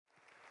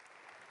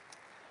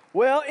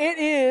Well, it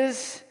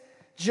is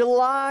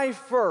July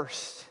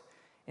 1st.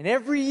 And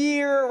every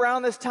year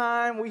around this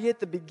time, we hit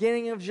the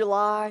beginning of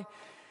July.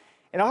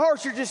 And our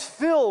hearts are just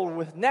filled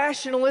with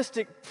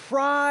nationalistic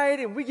pride.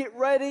 And we get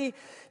ready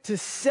to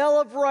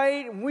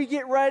celebrate. And we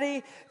get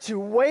ready to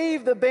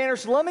wave the banner.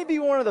 So let me be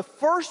one of the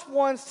first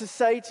ones to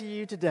say to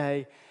you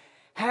today,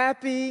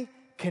 Happy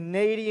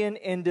Canadian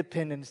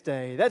Independence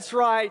Day. That's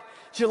right.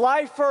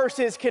 July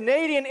 1st is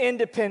Canadian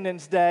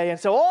Independence Day. And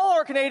so all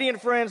our Canadian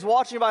friends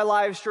watching by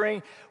live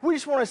stream, we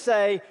just want to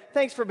say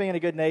thanks for being a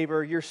good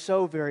neighbor. You're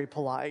so very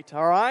polite,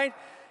 all right?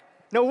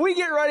 Now, we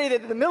get ready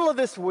that in the middle of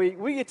this week,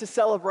 we get to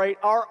celebrate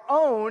our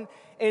own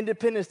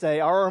Independence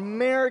Day, our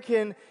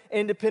American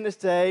Independence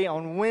Day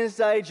on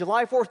Wednesday,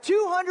 July 4th.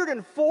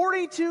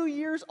 242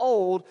 years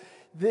old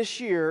this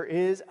year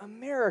is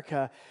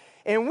America.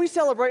 And we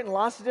celebrate in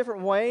lots of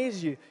different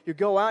ways. You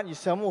go out and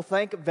some will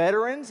thank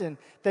veterans and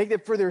thank them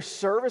for their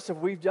service, if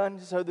we've done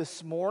so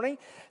this morning.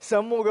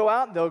 Some will go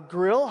out and they'll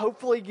grill,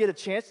 hopefully get a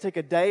chance to take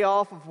a day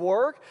off of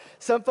work.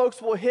 Some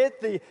folks will hit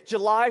the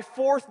July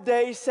 4th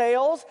day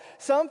sales.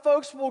 Some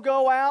folks will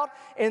go out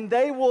and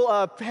they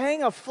will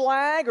hang a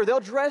flag, or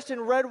they'll dress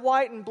in red,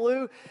 white, and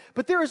blue.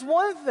 But there is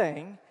one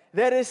thing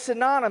that is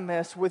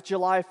synonymous with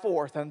July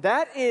 4th, and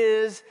that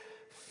is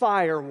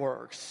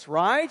fireworks,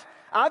 right?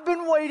 I've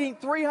been waiting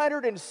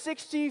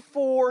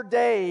 364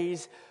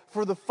 days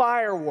for the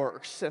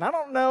fireworks. And I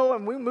don't know,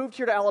 and we moved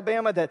here to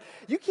Alabama, that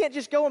you can't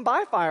just go and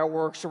buy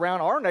fireworks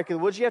around our neck of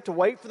the woods. You have to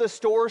wait for the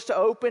stores to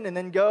open and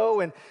then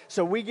go. And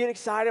so we get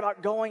excited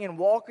about going and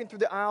walking through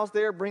the aisles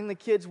there, bring the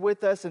kids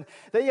with us. And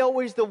they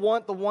always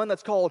want the one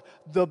that's called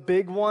the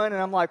big one.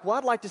 And I'm like, well,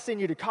 I'd like to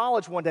send you to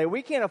college one day.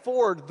 We can't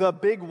afford the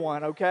big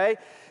one, okay?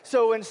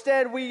 So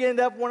instead, we end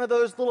up one of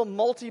those little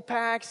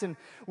multi-packs, and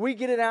we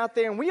get it out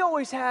there. And we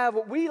always have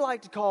what we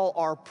like to call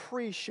our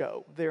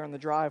pre-show there in the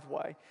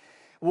driveway.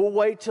 We'll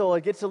wait till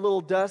it gets a little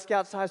dusk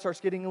outside,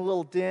 starts getting a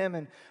little dim,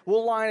 and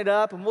we'll line it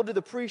up, and we'll do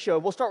the pre-show.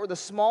 We'll start with the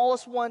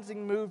smallest ones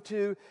and move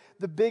to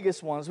the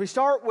biggest ones. We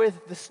start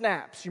with the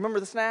snaps. You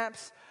remember the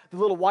snaps? The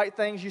little white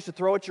things you used to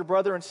throw at your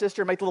brother and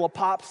sister, make the little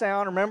pop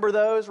sound. Remember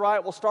those,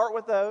 right? We'll start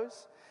with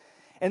those.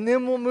 And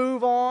then we'll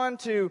move on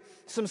to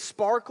some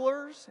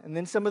sparklers, and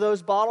then some of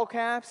those bottle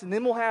caps. And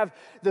then we'll have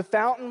the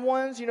fountain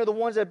ones, the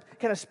ones that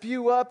kind of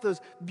spew up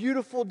those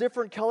beautiful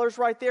different colors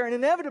right there. And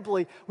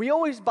inevitably, we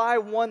always buy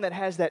one that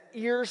has that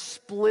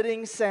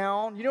ear-splitting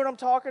sound. You know what I'm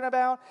talking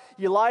about?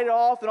 You light it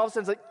off, and all of a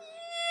sudden it's like,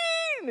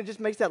 and it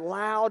just makes that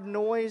loud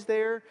noise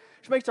there,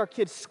 which makes our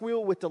kids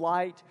squeal with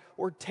delight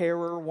or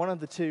terror, one of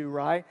the two,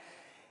 right?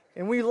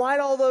 And we light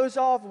all those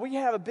off, we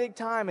have a big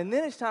time, and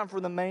then it's time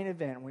for the main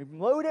event. We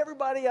load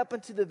everybody up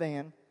into the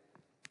van,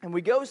 and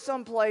we go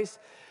someplace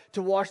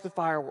to watch the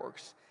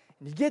fireworks.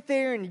 And you get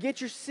there, and you get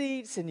your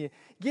seats, and you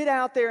get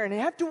out there, and you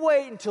have to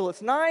wait until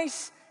it's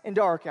nice and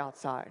dark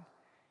outside.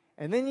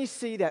 And then you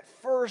see that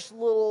first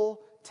little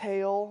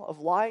tail of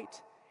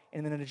light,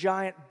 and then a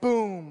giant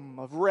boom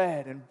of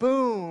red, and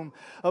boom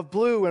of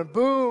blue, and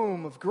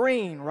boom of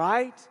green,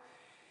 right?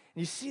 And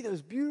you see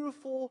those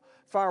beautiful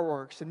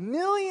fireworks, and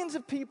millions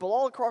of people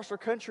all across our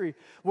country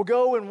will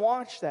go and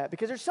watch that,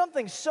 because there's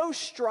something so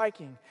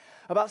striking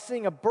about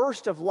seeing a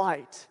burst of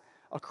light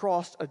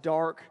across a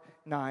dark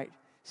night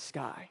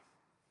sky.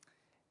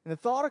 And the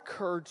thought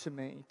occurred to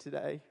me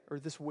today, or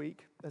this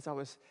week, as I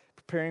was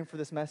preparing for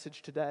this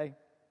message today,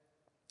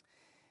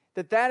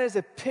 that is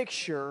a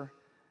picture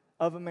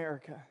of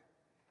America.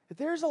 That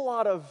there's a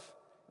lot of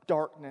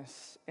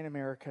darkness in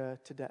America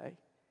today,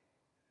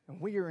 and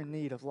we are in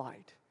need of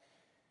light.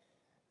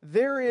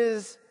 There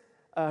is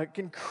an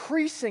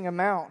increasing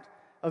amount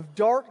of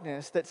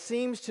darkness that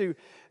seems to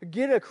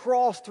get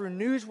across through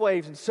news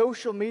waves and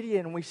social media,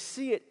 and we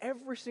see it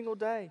every single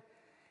day.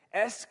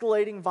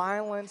 Escalating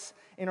violence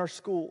in our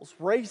schools,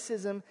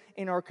 racism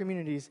in our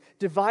communities,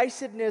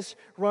 divisiveness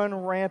run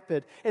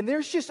rampant, and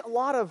there's just a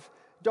lot of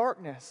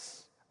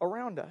darkness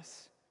around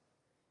us.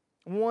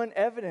 One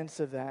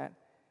evidence of that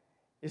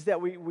is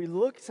that we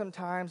look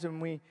sometimes and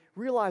we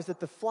realize that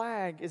the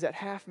flag is at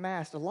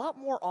half-mast a lot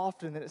more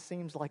often than it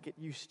seems like it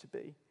used to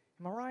be.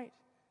 Am I right?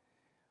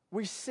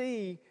 We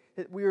see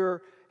that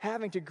we're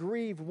having to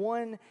grieve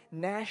one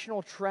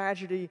national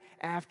tragedy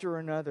after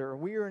another.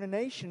 We are in a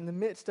nation in the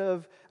midst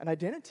of an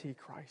identity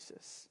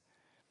crisis.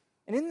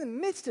 And in the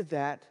midst of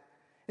that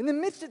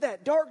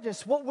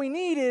darkness, what we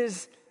need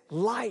is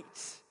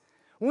light.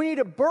 We need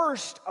a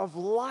burst of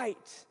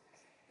light.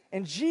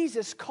 And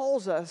Jesus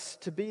calls us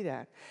to be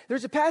that.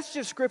 There's a passage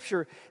of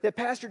Scripture that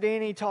Pastor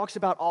Danny talks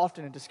about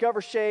often in Discover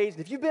Shades.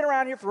 If you've been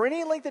around here for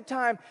any length of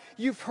time,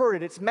 you've heard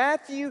it. It's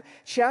Matthew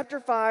chapter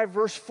 5,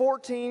 verse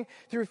 14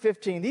 through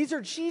 15. These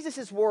are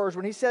Jesus' words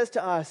when he says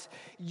to us,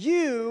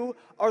 "You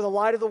are the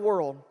light of the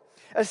world.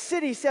 A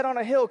city set on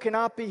a hill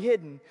cannot be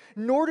hidden,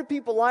 nor do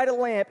people light a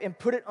lamp and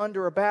put it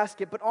under a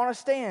basket, but on a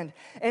stand,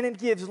 and it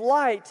gives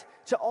light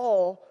to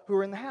all who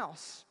are in the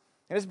house."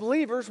 And as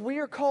believers, we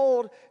are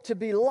called to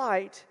be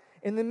light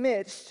in the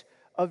midst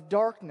of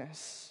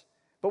darkness.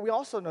 But we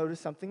also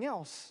notice something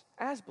else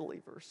as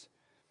believers.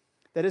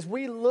 That as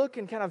we look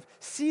and kind of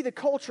see the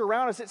culture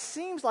around us, it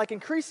seems like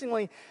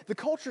increasingly the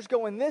culture's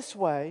going this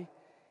way,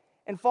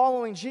 and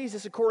following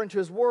Jesus according to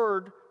his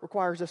word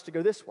requires us to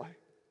go this way.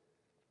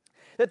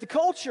 That the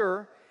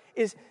culture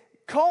is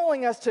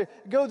calling us to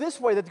go this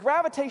way, that the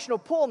gravitational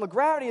pull and the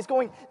gravity is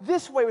going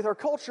this way with our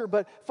culture,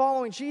 but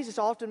following Jesus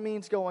often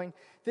means going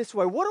this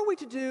way. What are we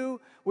to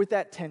do with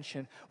that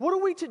tension? What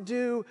are we to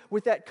do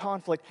with that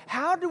conflict?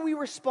 How do we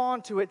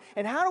respond to it?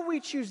 And how do we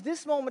choose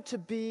this moment to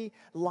be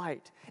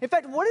light? In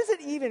fact, what does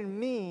it even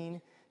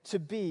mean to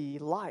be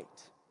light?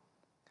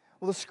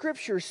 Well, the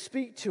scriptures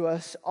speak to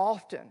us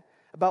often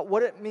about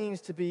what it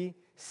means to be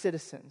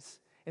citizens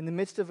in the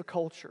midst of a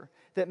culture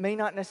that may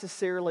not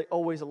necessarily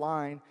always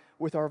align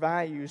with our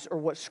values or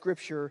what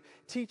Scripture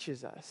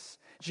teaches us.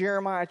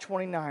 Jeremiah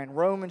 29,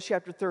 Romans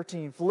chapter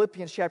 13,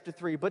 Philippians chapter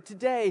 3. But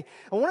today,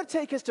 I want to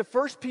take us to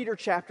 1 Peter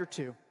chapter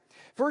 2.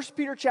 1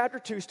 Peter chapter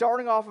 2,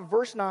 starting off in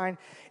verse 9,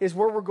 is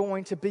where we're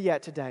going to be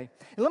at today.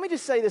 And let me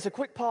just say this, a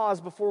quick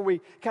pause before we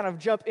kind of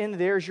jump into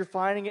there as you're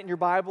finding it in your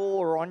Bible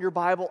or on your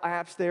Bible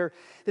apps there,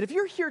 that if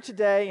you're here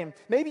today and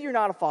maybe you're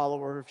not a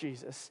follower of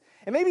Jesus,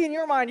 and maybe in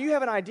your mind you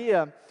have an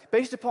idea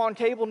based upon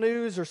cable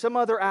news or some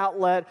other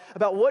outlet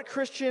about what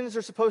Christians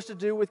are supposed to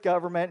do with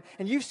government,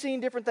 and you've seen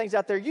different things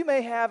out there, you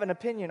may have an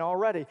opinion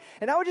already.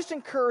 And I would just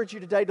encourage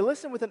you today to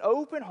listen with an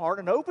open heart,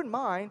 an open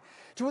mind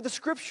to what the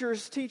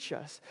Scriptures teach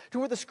us, to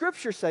what the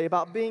Scriptures say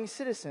about being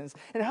citizens.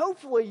 And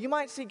hopefully you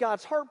might see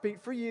God's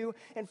heartbeat for you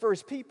and for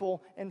his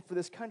people and for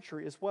this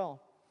country as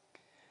well.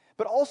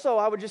 But also,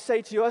 I would just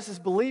say to us as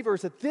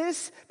believers that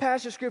this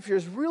passage of Scripture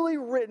is really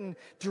written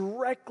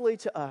directly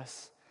to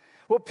us.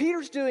 What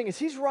Peter's doing is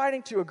he's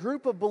writing to a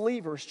group of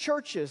believers,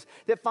 churches,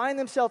 that find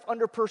themselves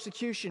under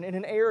persecution in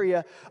an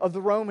area of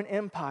the Roman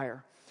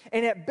Empire.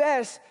 And at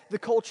best, the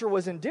culture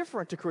was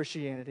indifferent to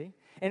Christianity.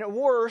 And at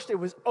worst, it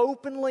was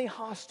openly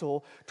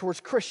hostile towards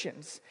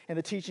Christians and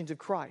the teachings of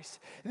Christ.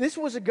 This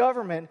was a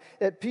government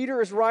that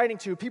Peter is writing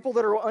to, people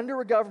that are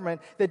under a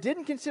government that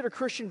didn't consider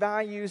Christian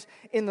values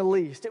in the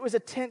least. It was a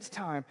tense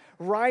time,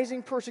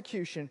 rising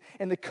persecution,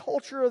 and the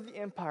culture of the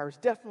empire is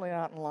definitely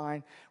not in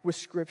line with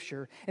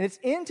Scripture. And it's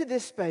into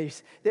this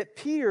space that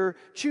Peter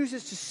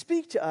chooses to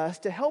speak to us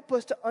to help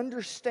us to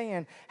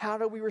understand how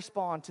do we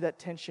respond to that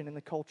tension in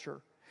the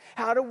culture.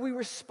 How do we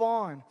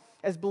respond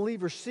as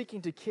believers seeking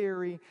to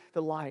carry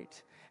the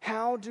light?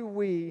 How do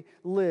we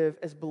live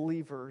as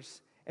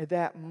believers at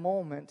that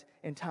moment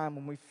in time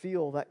when we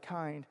feel that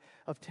kind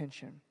of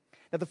tension?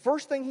 Now, the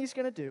first thing he's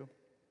going to do,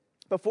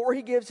 before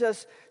he gives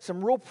us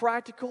some real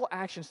practical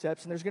action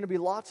steps, and there's going to be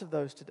lots of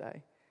those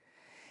today,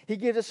 he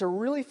gives us a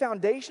really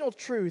foundational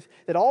truth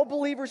that all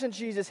believers in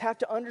Jesus have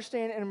to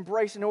understand and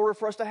embrace in order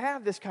for us to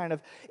have this kind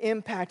of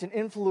impact and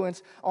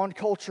influence on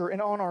culture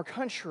and on our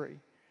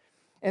country.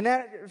 And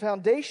that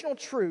foundational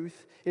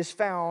truth is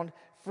found,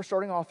 for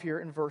starting off here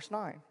in verse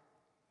 9.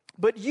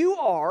 But you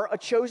are a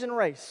chosen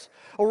race,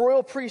 a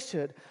royal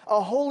priesthood,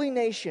 a holy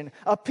nation,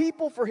 a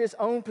people for his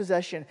own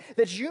possession,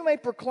 that you may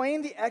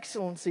proclaim the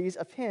excellencies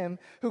of him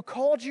who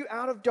called you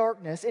out of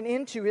darkness and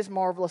into his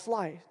marvelous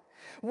light.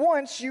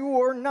 Once you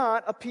were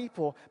not a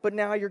people, but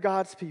now you're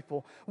God's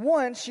people.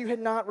 Once you had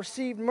not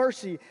received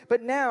mercy,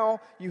 but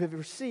now you have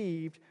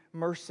received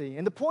mercy.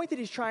 And the point that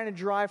he's trying to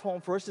drive home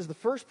for us is the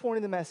first point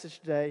of the message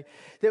today,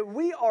 that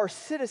we are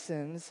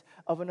citizens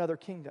of another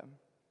kingdom.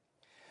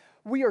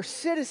 We are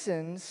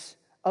citizens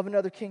of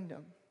another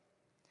kingdom.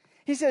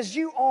 He says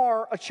you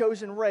are a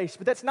chosen race,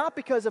 but that's not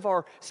because of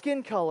our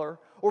skin color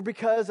or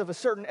because of a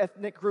certain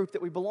ethnic group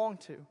that we belong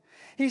to.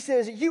 He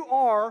says you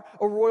are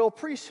a royal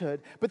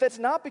priesthood, but that's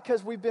not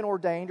because we've been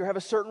ordained or have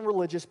a certain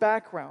religious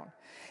background.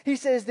 He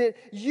says that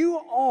you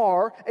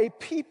are a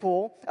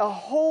people, a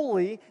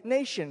holy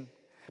nation.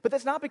 But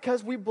that's not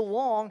because we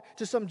belong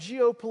to some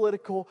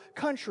geopolitical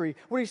country.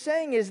 What he's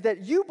saying is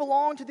that you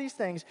belong to these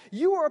things.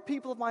 You are a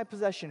people of my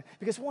possession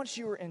because once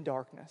you were in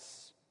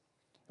darkness.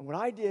 And what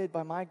I did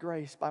by my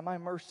grace, by my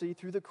mercy,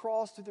 through the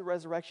cross, through the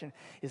resurrection,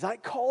 is I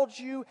called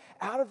you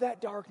out of that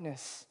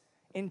darkness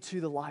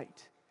into the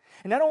light.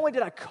 And not only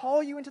did I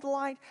call you into the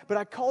light, but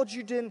I called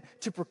you then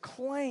to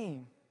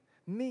proclaim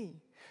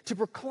me, to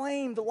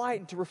proclaim the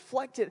light and to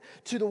reflect it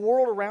to the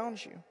world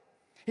around you.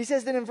 He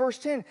says then in verse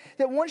 10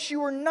 that once you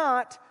were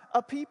not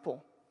a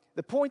people.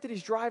 The point that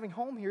he's driving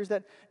home here is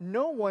that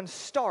no one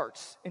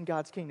starts in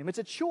God's kingdom. It's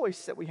a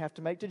choice that we have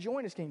to make to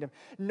join his kingdom.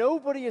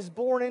 Nobody is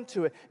born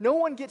into it. No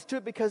one gets to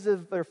it because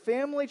of their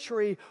family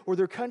tree or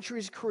their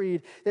country's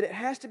creed. That it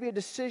has to be a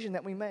decision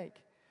that we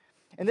make.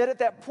 And that at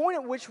that point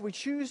at which we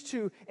choose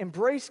to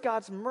embrace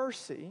God's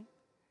mercy,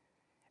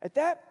 at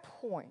that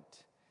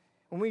point,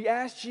 when we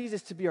ask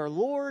Jesus to be our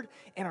Lord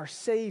and our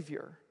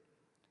Savior,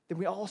 then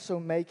we also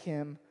make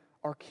him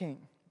our King.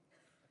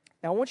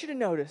 Now I want you to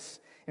notice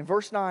in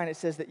verse 9 it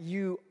says that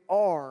you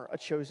are a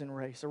chosen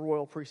race, a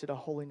royal priesthood, a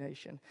holy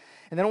nation.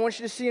 And then I want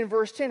you to see in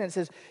verse 10 it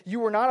says you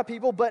were not a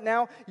people, but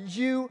now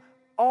you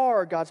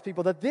are God's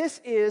people, that this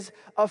is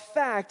a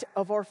fact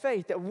of our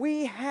faith, that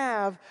we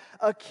have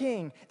a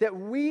king, that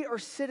we are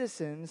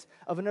citizens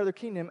of another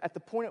kingdom at the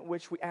point at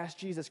which we ask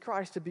Jesus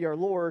Christ to be our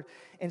Lord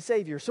and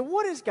Savior. So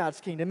what is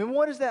God's kingdom, and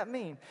what does that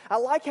mean? I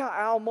like how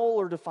Al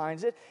Mohler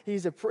defines it.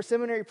 He's a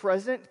seminary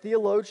president,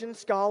 theologian,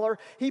 scholar.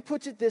 He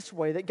puts it this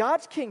way, that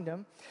God's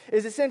kingdom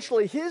is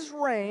essentially His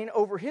reign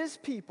over His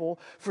people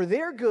for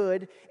their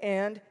good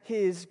and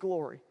His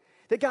glory.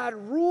 That God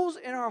rules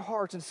in our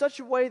hearts in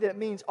such a way that it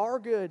means our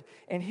good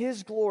and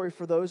His glory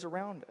for those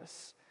around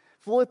us.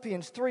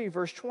 Philippians 3,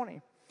 verse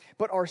 20.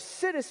 But our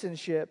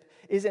citizenship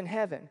is in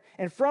heaven,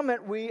 and from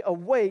it we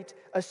await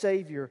a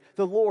Savior,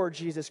 the Lord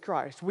Jesus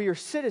Christ. We are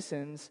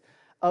citizens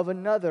of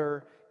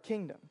another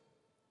kingdom.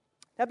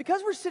 Now,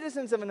 because we're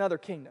citizens of another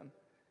kingdom,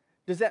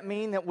 does that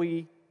mean that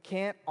we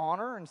can't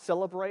honor and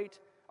celebrate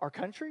our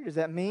country? Does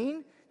that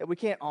mean that we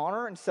can't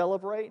honor and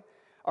celebrate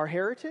our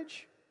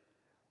heritage?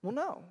 Well,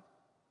 no.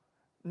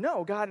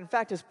 No, God, in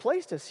fact, has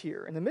placed us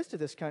here in the midst of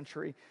this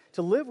country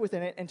to live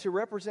within it and to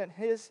represent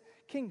His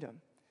kingdom.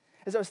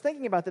 As I was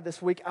thinking about that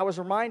this week, I was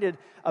reminded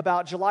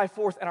about July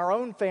 4th and our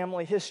own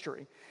family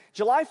history.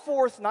 July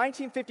 4th,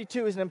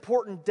 1952 is an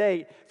important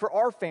date for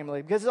our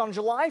family because on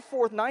July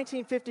 4th,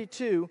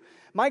 1952,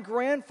 my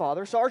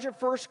grandfather, Sergeant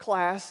First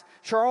Class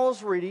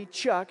Charles Reedy,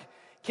 Chuck,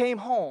 came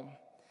home.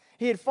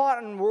 He had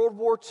fought in World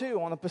War II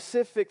on the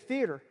Pacific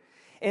Theater.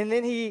 And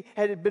then he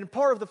had been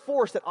part of the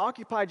force that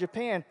occupied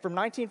Japan from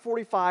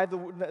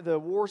 1945, the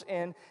war's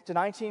end, to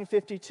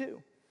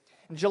 1952.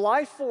 And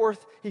July 4th,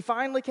 he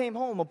finally came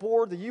home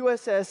aboard the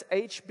USS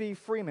H.B.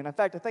 Freeman. In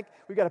fact, I think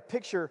we got a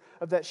picture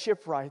of that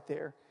ship right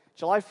there.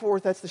 July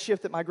 4th, that's the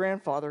ship that my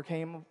grandfather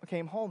came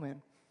home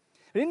in.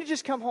 But he didn't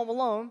just come home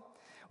alone.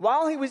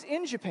 While he was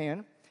in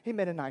Japan, he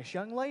met a nice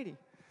young lady,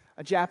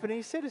 a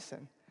Japanese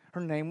citizen.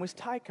 Her name was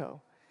Taiko.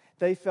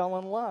 They fell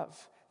in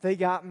love. They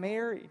got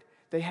married.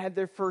 They had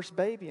their first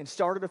baby and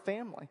started a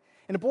family.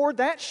 And aboard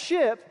that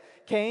ship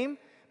came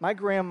my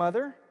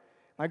grandmother,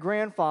 my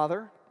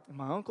grandfather, and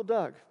my Uncle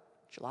Doug,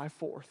 July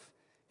 4th,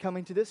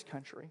 coming to this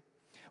country.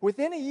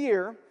 Within a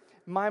year,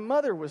 my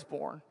mother was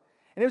born.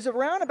 And it was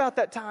around about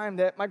that time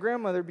that my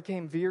grandmother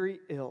became very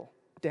ill,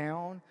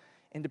 down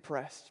and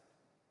depressed.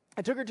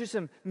 I took her to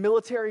some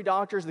military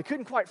doctors. They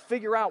couldn't quite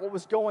figure out what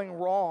was going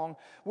wrong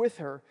with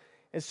her.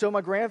 And so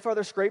my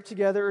grandfather scraped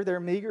together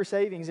their meager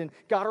savings and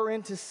got her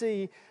in to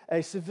see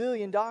a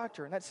civilian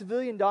doctor. And that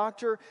civilian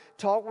doctor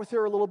talked with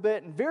her a little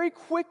bit and very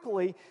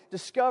quickly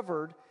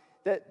discovered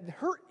that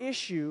her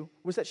issue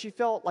was that she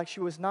felt like she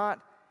was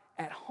not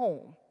at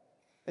home,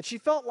 that she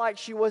felt like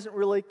she wasn't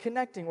really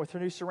connecting with her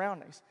new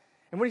surroundings.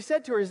 And what he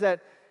said to her is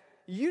that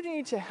you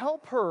need to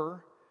help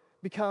her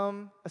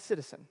become a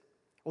citizen.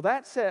 Well,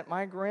 that set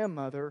my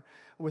grandmother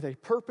with a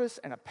purpose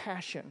and a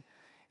passion.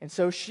 And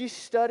so she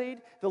studied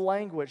the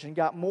language and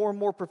got more and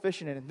more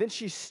proficient in it. Then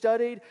she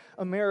studied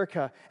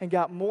America and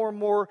got more and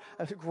more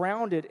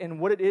grounded in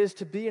what it is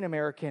to be an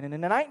American. And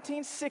in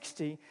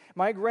 1960,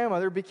 my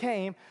grandmother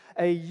became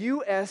a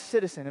U.S.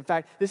 citizen. In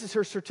fact, this is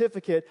her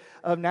certificate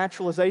of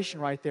naturalization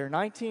right there.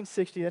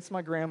 1960, that's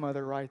my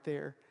grandmother right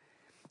there.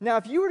 Now,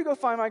 if you were to go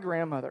find my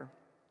grandmother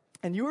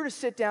and you were to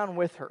sit down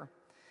with her,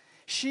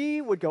 she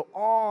would go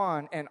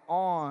on and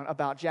on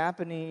about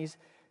Japanese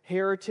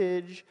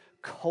heritage,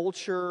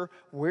 culture,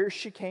 where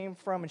she came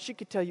from, and she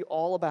could tell you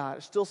all about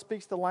it. Still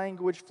speaks the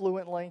language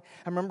fluently.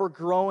 I remember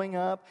growing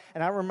up,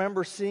 and I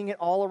remember seeing it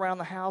all around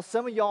the house.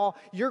 Some of y'all,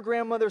 your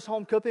grandmother's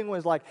home cooking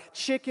was like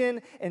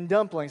chicken and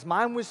dumplings.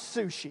 Mine was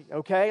sushi,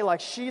 okay? Like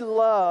she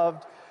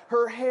loved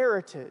her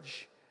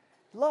heritage.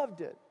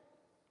 Loved it.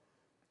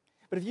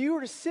 But if you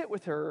were to sit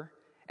with her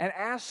and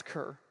ask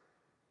her,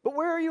 but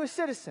where are you a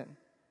citizen?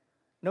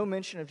 No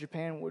mention of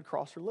Japan would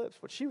cross her lips.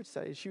 What she would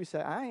say is,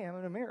 I am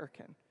an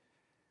American.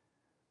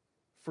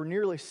 For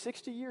nearly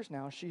 60 years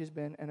now, she has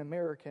been an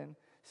American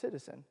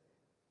citizen.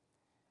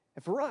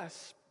 And for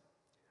us,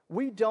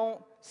 we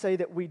don't say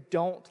that we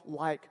don't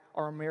like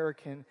our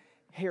American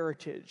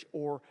heritage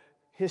or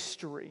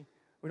history.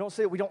 We don't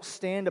say that we don't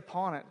stand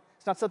upon it.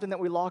 It's not something that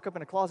we lock up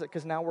in a closet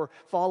because now we're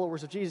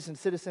followers of Jesus and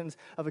citizens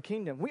of a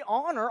kingdom. We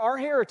honor our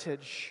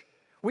heritage.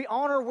 We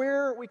honor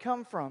where we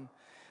come from.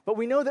 But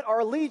we know that our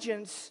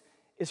allegiance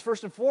is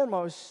first and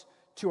foremost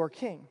to our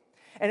King.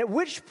 And at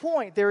which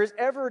point there is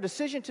ever a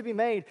decision to be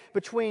made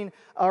between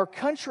our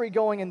country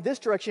going in this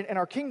direction and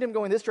our kingdom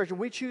going this direction,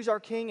 we choose our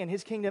King and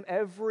His kingdom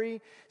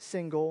every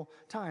single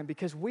time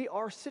because we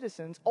are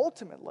citizens,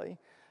 ultimately,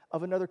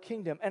 of another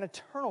kingdom, an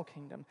eternal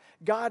kingdom,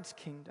 God's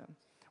kingdom.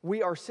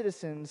 We are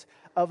citizens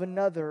of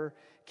another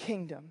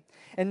kingdom.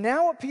 And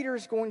now what Peter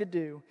is going to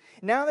do,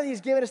 now that he's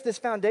given us this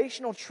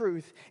foundational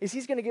truth, is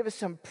he's going to give us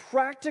some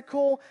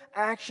practical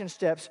action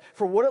steps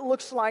for what it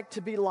looks like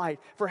to be light,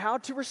 for how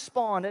to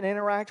respond and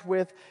interact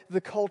with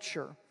the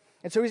culture.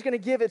 And so he's going to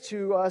give it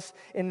to us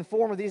in the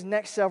form of these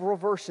next several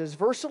verses.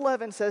 Verse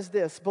 11 says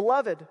this,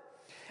 "Beloved,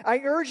 I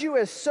urge you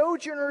as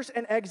sojourners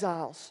and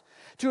exiles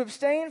to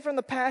abstain from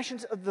the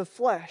passions of the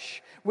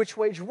flesh, which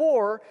wage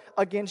war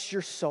against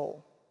your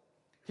soul."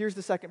 Here's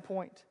the second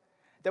point,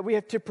 that we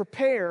have to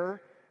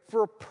prepare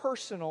for a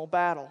personal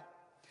battle.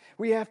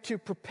 We have to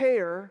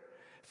prepare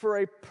for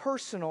a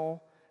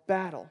personal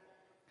battle.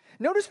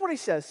 Notice what he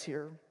says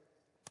here,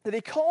 that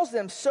he calls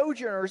them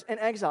sojourners and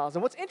exiles.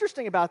 And what's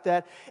interesting about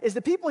that is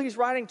the people he's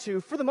writing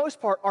to, for the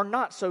most part, are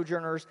not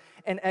sojourners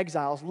and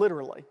exiles,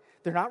 literally.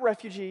 They're not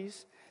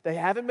refugees. They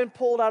haven't been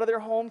pulled out of their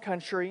home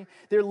country.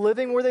 They're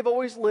living where they've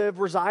always lived,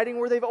 residing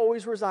where they've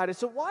always resided.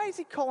 So why is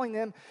he calling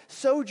them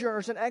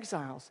sojourners and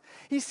exiles?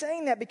 He's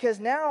saying that because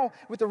now,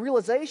 with the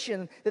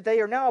realization that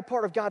they are now a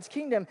part of God's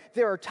kingdom,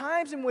 there are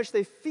times in which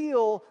they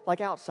feel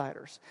like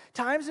outsiders,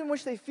 times in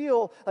which they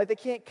feel like they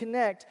can't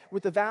connect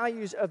with the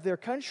values of their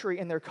country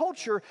and their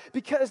culture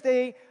because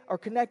they are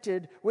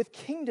connected with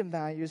kingdom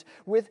values,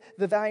 with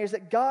the values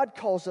that God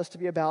calls us to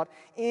be about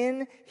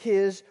in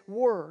His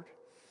Word.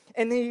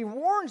 And then he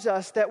warns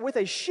us that with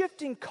a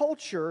shifting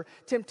culture,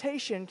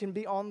 temptation can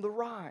be on the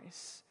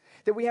rise.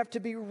 That we have to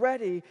be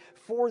ready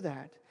for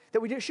that. That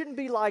we shouldn't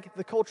be like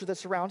the culture that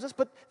surrounds us,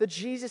 but the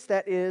Jesus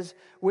that is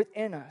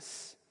within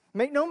us.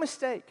 Make no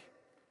mistake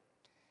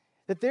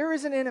that there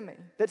is an enemy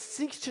that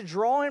seeks to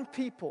draw in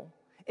people,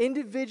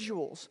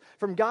 individuals,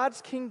 from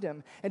God's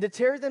kingdom and to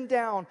tear them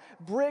down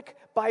brick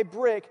by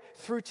brick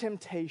through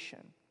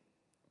temptation.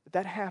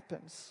 That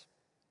happens.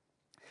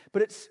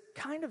 But it's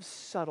kind of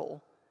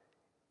subtle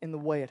in the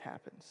way it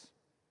happens.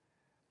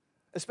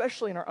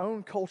 Especially in our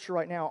own culture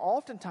right now,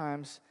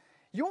 oftentimes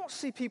you won't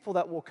see people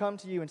that will come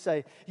to you and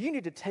say, you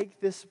need to take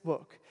this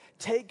book,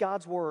 take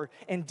God's word,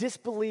 and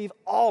disbelieve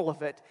all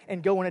of it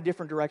and go in a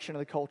different direction of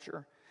the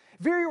culture.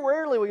 Very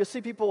rarely will you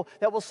see people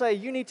that will say,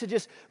 you need to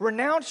just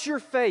renounce your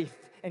faith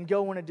and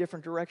go in a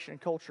different direction in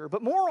culture.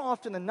 But more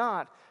often than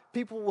not,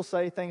 people will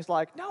say things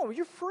like, no,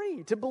 you're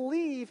free to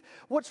believe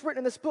what's written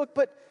in this book,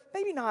 but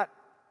maybe not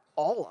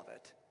all of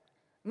it.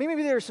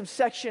 Maybe there are some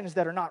sections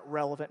that are not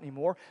relevant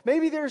anymore.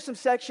 Maybe there are some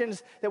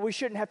sections that we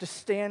shouldn't have to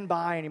stand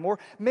by anymore.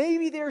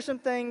 Maybe there are some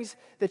things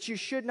that you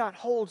should not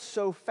hold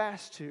so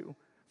fast to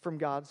from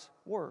God's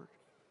Word.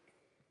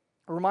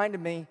 It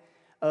reminded me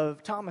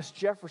of Thomas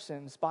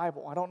Jefferson's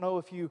Bible. I don't know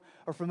if you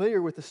are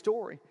familiar with the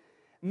story.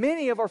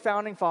 Many of our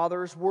founding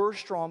fathers were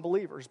strong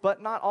believers,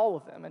 but not all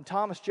of them. And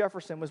Thomas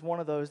Jefferson was one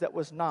of those that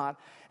was not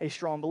a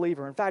strong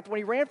believer. In fact, when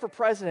he ran for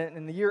president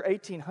in the year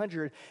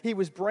 1800, he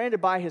was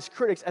branded by his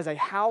critics as a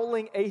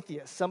howling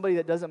atheist, somebody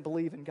that doesn't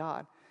believe in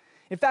God.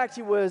 In fact,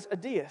 he was a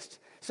deist,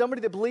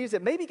 somebody that believes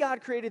that maybe God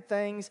created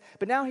things,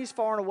 but now He's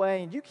far and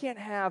away, and you can't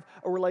have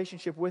a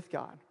relationship with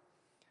God.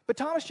 But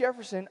Thomas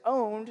Jefferson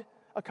owned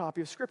a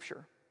copy of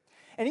Scripture.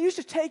 And he used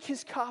to take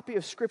his copy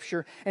of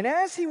Scripture, and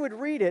as he would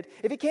read it,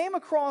 if he came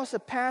across a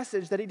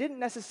passage that he didn't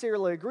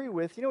necessarily agree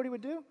with, you know what he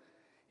would do?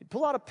 He'd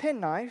pull out a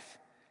penknife,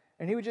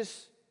 and he would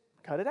just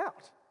cut it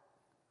out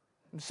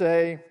and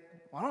say,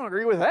 well, I don't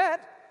agree with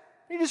that.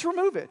 And you just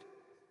remove it.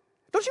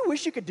 Don't you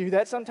wish you could do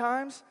that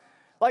sometimes?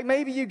 Like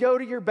maybe you go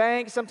to your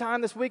bank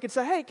sometime this week and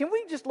say, hey, can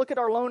we just look at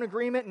our loan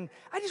agreement, and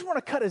I just want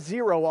to cut a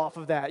zero off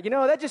of that. You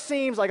know, that just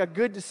seems like a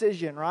good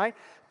decision, right?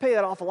 Pay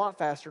that off a lot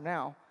faster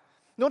now.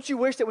 Don't you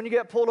wish that when you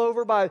get pulled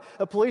over by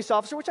a police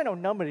officer, which I know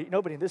nobody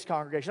in this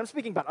congregation, I'm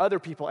speaking about other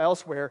people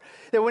elsewhere,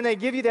 that when they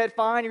give you that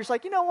fine, you're just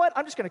like, you know what,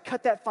 I'm just going to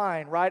cut that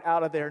fine right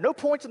out of there. No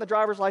points on the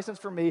driver's license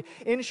for me.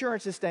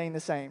 Insurance is staying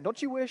the same.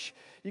 Don't you wish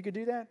you could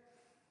do that?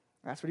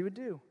 That's what he would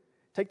do.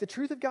 Take the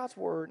truth of God's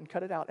word and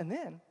cut it out. And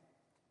then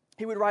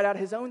he would write out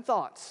his own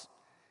thoughts.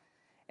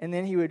 And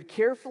then he would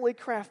carefully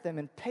craft them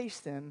and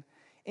paste them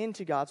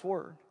into God's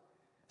word.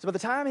 So by the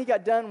time he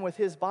got done with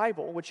his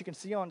Bible, which you can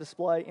see on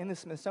display in the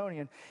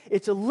Smithsonian,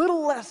 it's a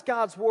little less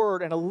God's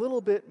word and a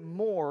little bit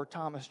more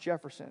Thomas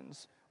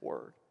Jefferson's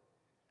word.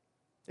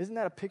 Isn't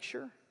that a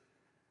picture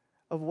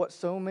of what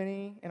so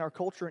many in our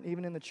culture and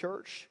even in the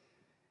church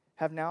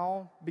have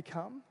now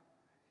become,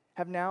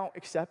 have now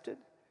accepted?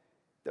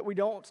 That we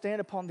don't stand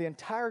upon the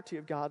entirety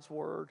of God's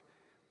word,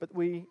 but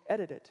we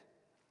edit it.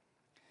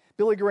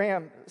 Billy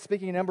Graham,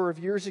 speaking a number of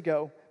years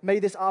ago,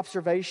 made this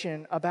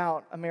observation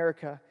about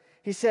America.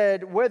 He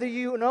said, whether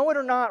you know it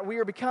or not, we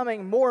are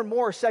becoming more and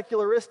more a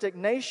secularistic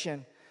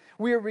nation.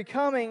 We are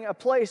becoming a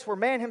place where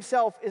man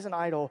himself is an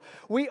idol.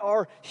 We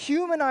are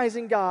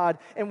humanizing God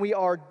and we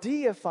are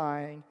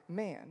deifying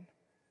man.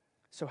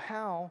 So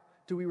how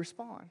do we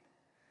respond?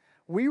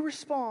 We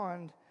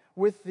respond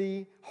with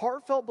the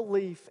heartfelt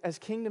belief as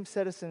kingdom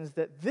citizens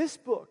that this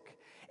book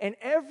and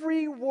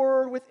every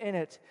word within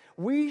it,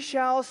 we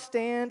shall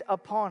stand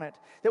upon it.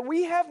 That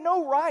we have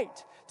no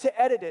right to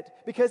edit it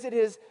because it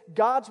is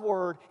God's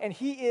word and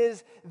He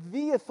is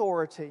the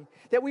authority.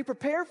 That we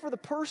prepare for the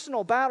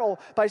personal battle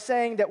by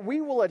saying that we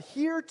will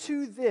adhere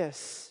to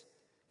this,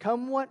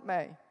 come what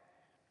may,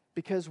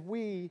 because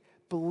we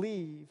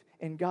believe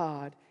in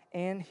God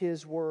and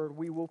His word.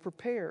 We will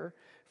prepare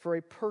for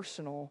a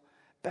personal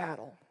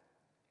battle.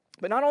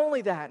 But not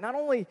only that, not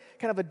only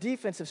kind of a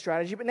defensive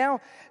strategy, but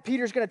now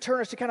Peter's going to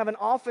turn us to kind of an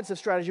offensive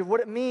strategy of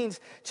what it means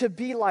to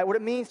be light, what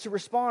it means to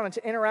respond and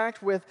to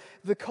interact with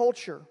the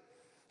culture.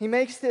 He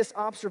makes this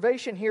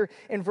observation here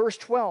in verse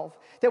 12,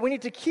 that we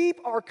need to keep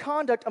our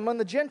conduct among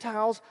the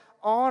Gentiles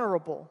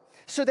honorable,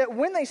 so that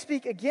when they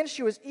speak against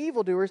you as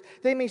evildoers,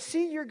 they may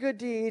see your good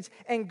deeds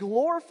and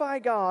glorify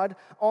God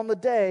on the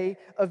day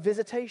of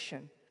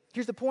visitation.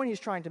 Here's the point he's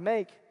trying to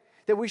make,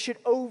 that we should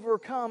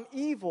overcome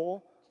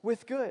evil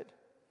with good.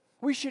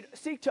 We should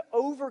seek to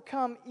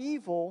overcome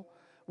evil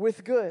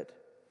with good.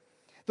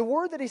 The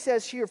word that he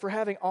says here for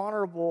having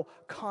honorable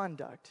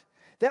conduct,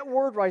 that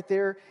word right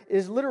there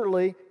is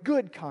literally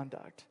good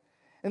conduct.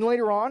 And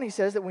later on, he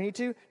says that we need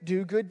to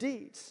do good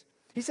deeds.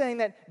 He's saying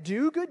that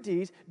do good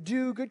deeds,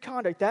 do good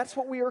conduct. That's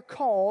what we are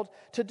called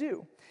to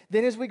do.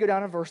 Then as we go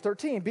down in verse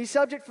 13, be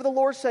subject for the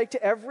Lord's sake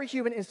to every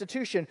human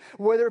institution,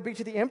 whether it be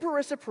to the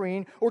emperor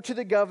supreme or to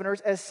the governors,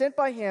 as sent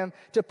by him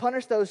to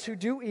punish those who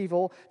do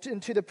evil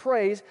and to the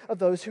praise of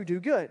those who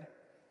do good.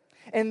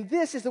 And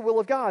this is the will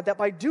of God, that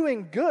by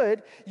doing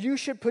good, you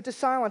should put to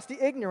silence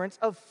the ignorance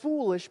of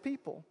foolish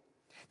people.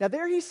 Now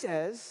there he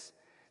says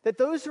that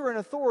those who are in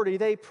authority,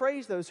 they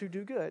praise those who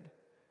do good.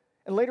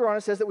 And later on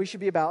it says that we should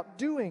be about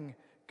doing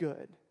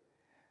good.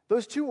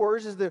 Those two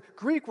words is the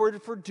Greek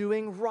word for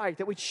doing right,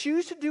 that we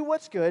choose to do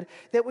what's good,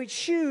 that we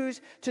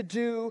choose to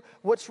do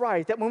what's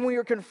right, that when we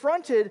are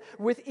confronted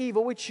with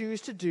evil, we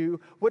choose to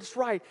do what's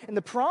right. And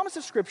the promise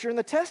of Scripture and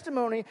the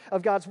testimony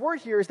of God's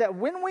Word here is that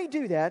when we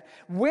do that,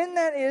 when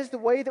that is the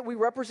way that we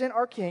represent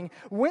our King,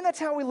 when that's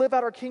how we live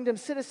out our kingdom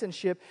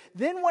citizenship,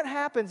 then what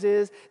happens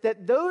is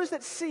that those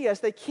that see us,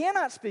 they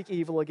cannot speak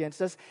evil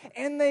against us,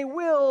 and they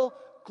will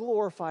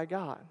glorify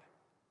God.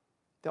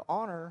 They'll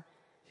honor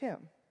Him.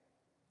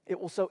 It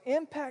will so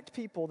impact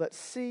people that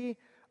see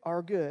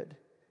our good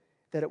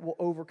that it will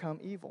overcome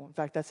evil. In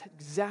fact, that's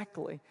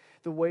exactly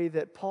the way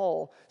that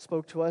Paul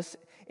spoke to us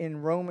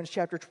in Romans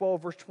chapter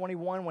 12, verse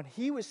 21, when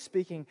he was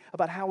speaking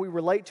about how we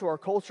relate to our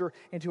culture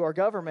and to our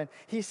government.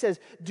 He says,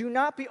 do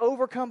not be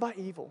overcome by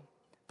evil,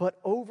 but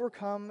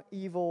overcome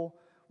evil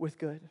with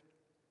good.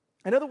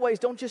 In other words,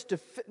 don't just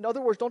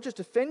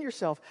defend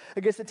yourself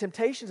against the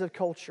temptations of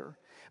culture,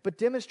 but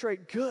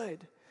demonstrate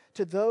good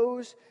to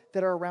those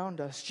that are around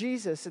us.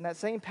 Jesus, in that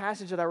same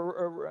passage that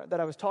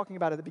I was talking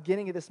about at the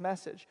beginning of this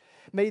message,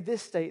 made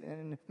this statement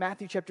in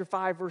Matthew chapter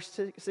 5, verse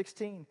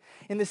 16.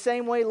 In the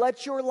same way,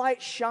 let your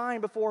light shine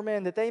before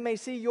men, that they may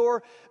see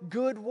your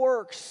good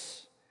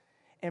works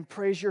and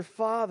praise your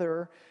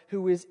Father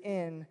who is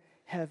in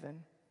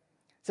heaven.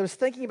 So I was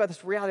thinking about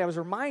this reality. I was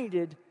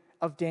reminded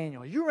of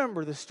Daniel. You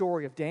remember the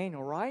story of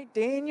Daniel, right?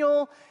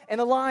 Daniel and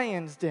the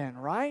lion's den,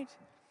 right?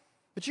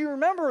 But you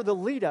remember the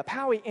lead up,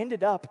 how he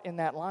ended up in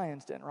that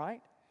lion's den,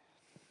 right?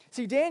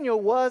 See, Daniel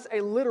was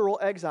a literal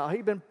exile.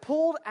 He'd been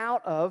pulled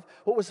out of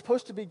what was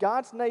supposed to be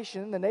God's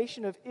nation, the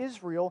nation of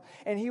Israel,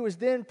 and he was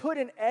then put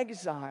in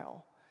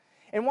exile.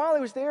 And while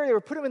he was there, they were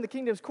put him in the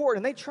kingdom's court,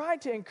 and they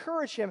tried to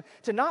encourage him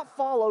to not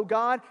follow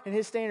God and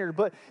his standard.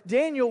 But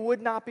Daniel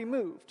would not be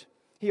moved.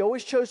 He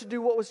always chose to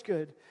do what was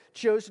good,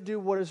 chose to do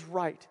what is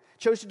right,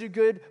 chose to do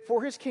good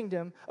for his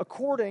kingdom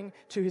according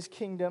to his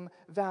kingdom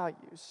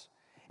values.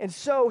 And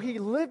so he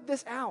lived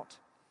this out.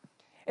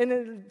 And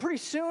then pretty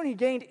soon he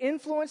gained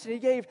influence and he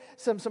gave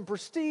some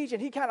prestige and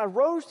he kind of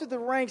rose through the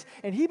ranks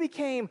and he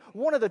became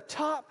one of the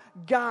top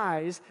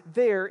guys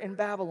there in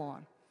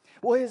Babylon.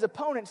 Well, his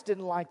opponents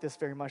didn't like this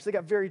very much. They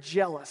got very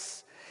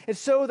jealous. And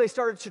so they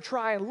started to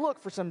try and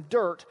look for some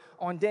dirt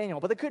on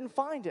Daniel, but they couldn't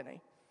find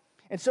any.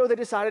 And so they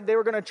decided they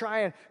were going to try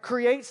and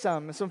create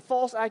some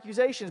false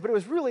accusations, but it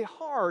was really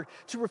hard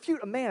to refute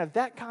a man of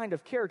that kind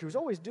of character who was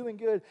always doing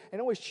good and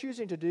always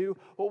choosing to do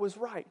what was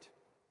right.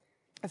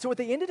 And so what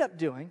they ended up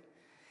doing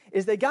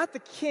is they got the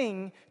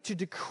king to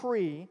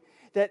decree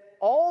that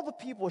all the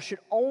people should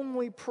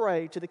only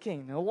pray to the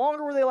king. No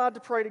longer were they allowed to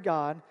pray to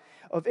God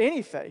of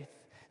any faith,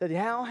 that they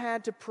now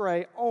had to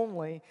pray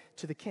only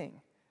to the king.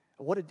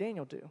 What did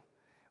Daniel do?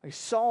 He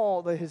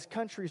saw his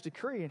country's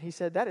decree and he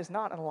said, that is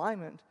not in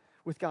alignment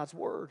with God's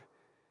word.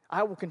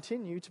 I will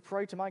continue to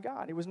pray to my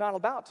God. He was not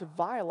about to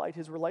violate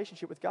his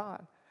relationship with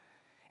God.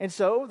 And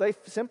so they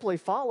simply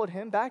followed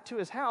him back to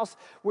his house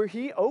where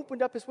he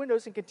opened up his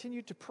windows and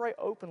continued to pray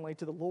openly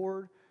to the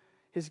Lord,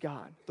 his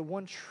God, the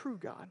one true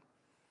God.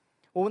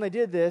 Well, when they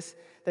did this,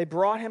 they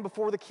brought him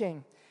before the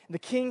king. And the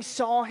king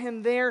saw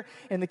him there,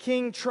 and the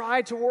king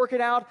tried to work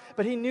it out,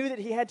 but he knew that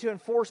he had to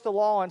enforce the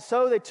law. And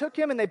so they took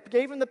him and they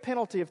gave him the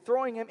penalty of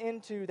throwing him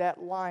into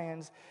that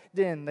lion's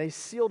den. They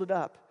sealed it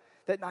up.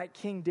 That night,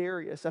 King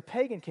Darius, a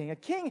pagan king, a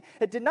king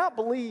that did not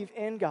believe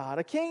in God,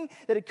 a king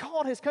that had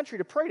called his country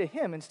to pray to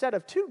him instead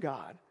of to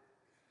God,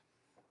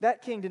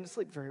 that king didn't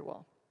sleep very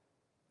well.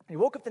 And he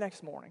woke up the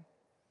next morning,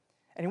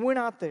 and he went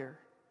out there,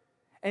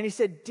 and he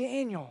said,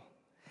 Daniel,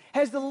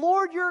 has the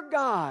Lord your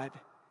God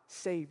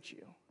saved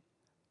you?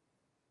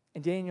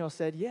 And Daniel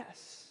said,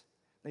 yes.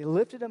 They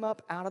lifted him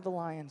up out of the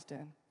lion's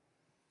den.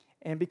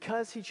 And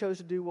because he chose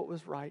to do what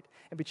was right,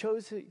 and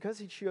because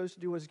he chose to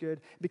do what was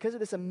good, because of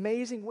this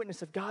amazing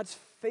witness of God's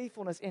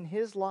faithfulness in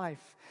his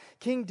life,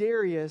 King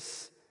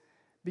Darius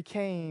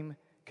became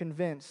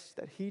convinced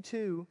that he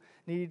too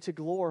needed to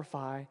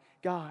glorify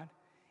God.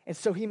 And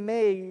so he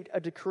made a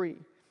decree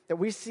that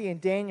we see in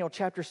Daniel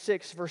chapter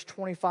 6, verse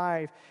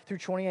 25 through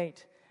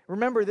 28,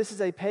 Remember, this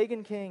is a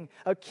pagan king,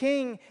 a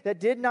king that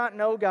did not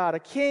know God, a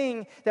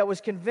king that was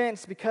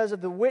convinced because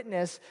of the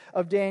witness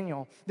of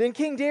Daniel. Then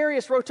King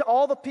Darius wrote to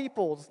all the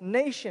peoples,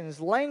 nations,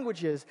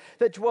 languages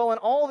that dwell in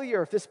all the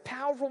earth, this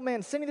powerful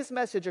man sending this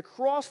message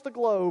across the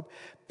globe,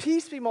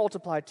 peace be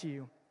multiplied to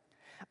you.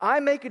 I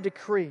make a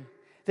decree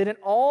that in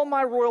all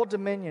my royal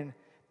dominion,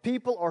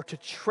 people are to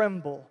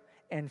tremble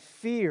and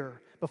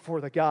fear before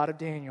the God of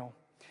Daniel.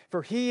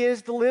 For he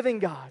is the living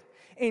God,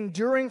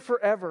 enduring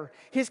forever.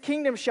 His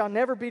kingdom shall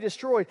never be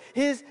destroyed.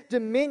 His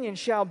dominion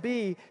shall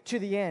be to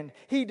the end.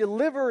 He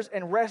delivers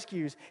and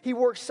rescues. He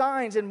works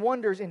signs and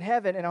wonders in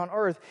heaven and on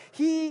earth.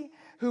 He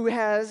who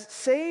has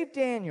saved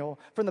Daniel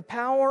from the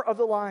power of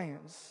the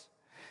lions.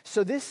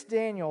 So this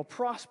Daniel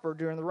prospered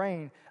during the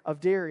reign of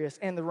Darius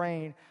and the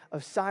reign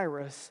of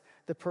Cyrus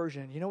the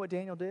Persian. You know what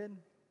Daniel did?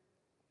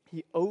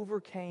 He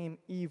overcame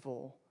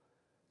evil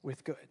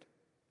with good.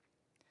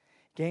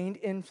 Gained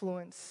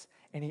influence,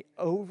 and he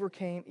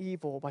overcame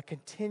evil by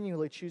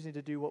continually choosing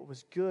to do what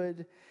was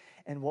good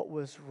and what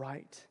was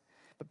right.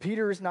 But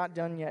Peter is not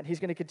done yet. He's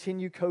going to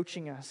continue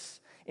coaching us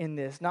in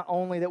this. Not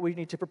only that we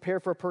need to prepare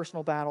for a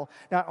personal battle,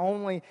 not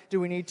only do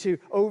we need to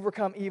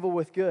overcome evil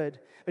with good,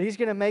 but he's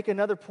going to make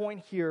another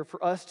point here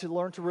for us to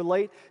learn to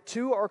relate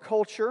to our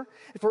culture,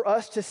 for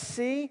us to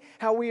see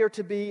how we are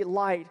to be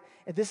light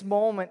at this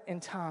moment in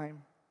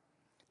time.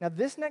 Now,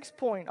 this next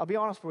point, I'll be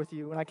honest with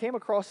you, when I came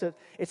across it,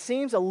 it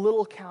seems a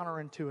little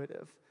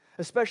counterintuitive,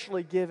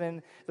 especially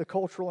given the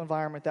cultural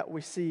environment that we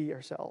see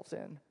ourselves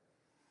in.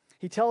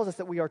 He tells us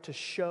that we are to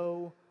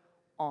show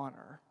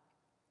honor.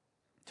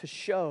 To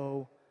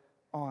show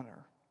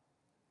honor.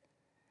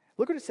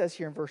 Look what it says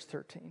here in verse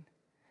 13.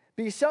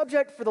 Be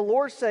subject for the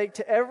Lord's sake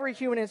to every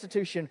human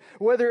institution,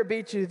 whether it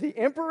be to the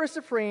emperor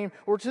supreme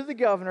or to the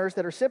governors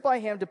that are sent by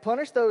him to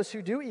punish those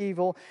who do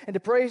evil and to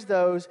praise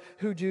those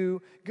who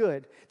do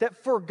good.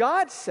 That for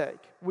God's sake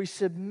we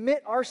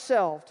submit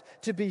ourselves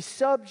to be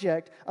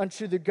subject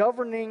unto the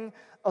governing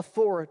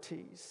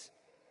authorities.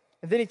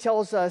 And then he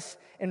tells us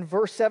in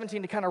verse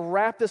 17 to kind of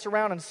wrap this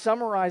around and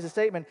summarize the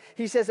statement.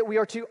 He says that we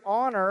are to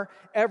honor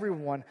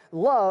everyone,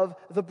 love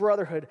the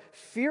brotherhood,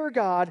 fear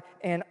God,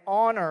 and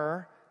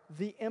honor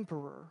the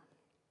emperor.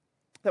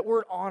 That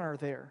word honor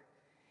there,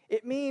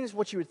 it means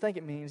what you would think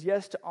it means,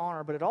 yes, to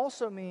honor, but it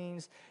also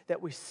means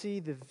that we see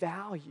the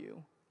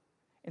value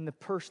in the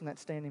person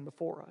that's standing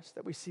before us,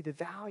 that we see the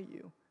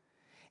value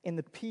in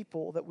the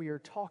people that we are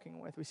talking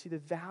with. We see the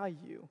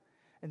value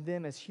in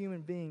them as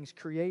human beings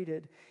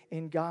created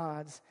in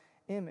God's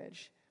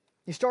image.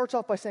 He starts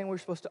off by saying we're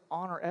supposed to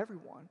honor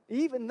everyone,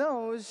 even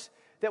those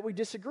that we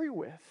disagree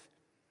with.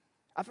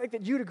 I think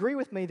that you'd agree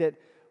with me that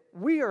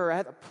we are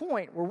at a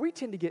point where we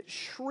tend to get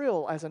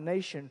shrill as a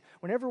nation.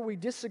 Whenever we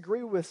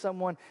disagree with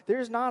someone,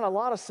 there's not a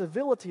lot of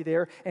civility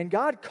there, and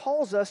God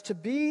calls us to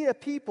be a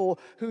people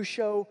who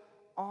show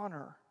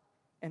honor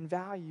and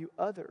value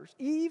others,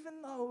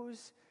 even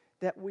those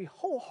that we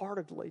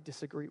wholeheartedly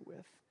disagree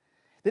with.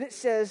 Then it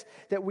says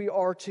that we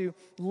are to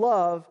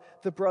love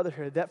the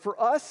brotherhood. That for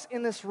us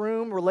in this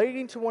room,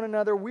 relating to one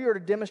another, we are to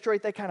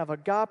demonstrate that kind of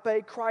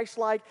agape,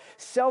 Christ-like,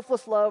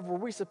 selfless love where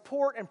we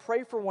support and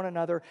pray for one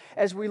another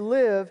as we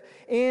live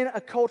in a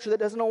culture that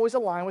doesn't always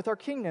align with our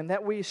kingdom.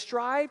 That we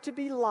strive to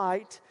be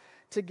light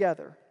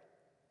together.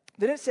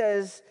 Then it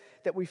says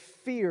that we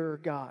fear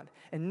God.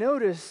 And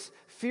notice,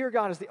 fear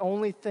God is the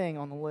only thing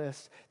on the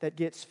list that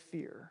gets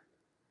fear.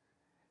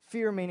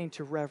 Fear meaning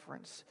to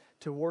reverence,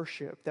 to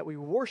worship, that we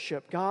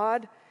worship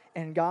God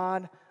and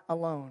God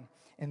alone.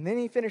 And then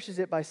he finishes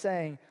it by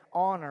saying,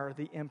 honor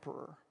the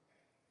emperor.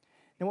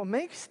 Now what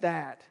makes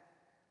that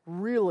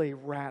really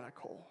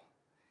radical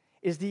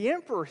is the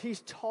emperor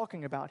he's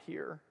talking about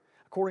here,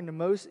 according to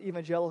most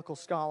evangelical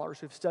scholars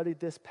who've studied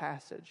this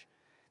passage,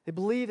 they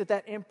believe that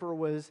that emperor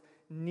was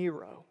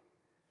Nero.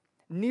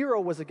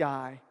 Nero was a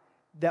guy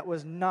that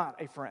was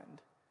not a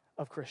friend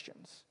of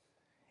Christians.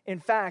 In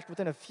fact,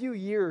 within a few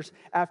years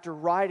after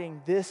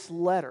writing this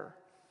letter,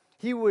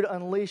 he would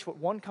unleash what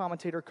one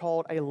commentator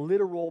called a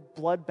literal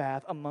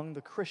bloodbath among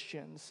the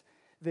Christians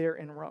there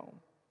in Rome.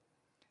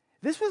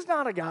 This was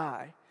not a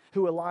guy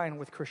who aligned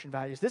with Christian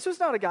values. This was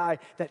not a guy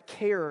that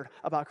cared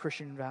about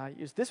Christian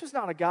values. This was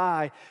not a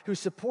guy who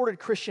supported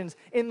Christians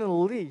in the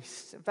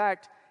least. In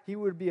fact, he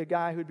would be a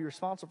guy who would be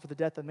responsible for the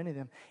death of many of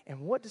them. And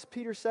what does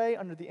Peter say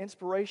under the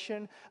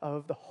inspiration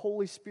of the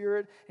Holy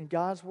Spirit and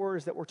God's word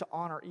is that we're to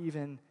honor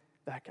even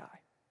that guy.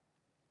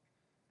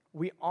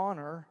 We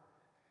honor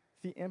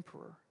the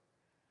emperor.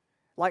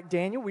 Like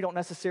Daniel, we don't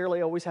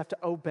necessarily always have to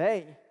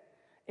obey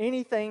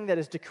anything that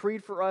is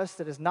decreed for us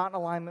that is not in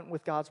alignment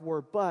with God's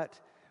word, but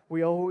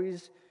we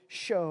always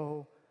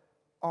show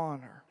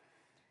honor.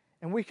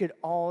 And we could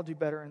all do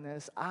better in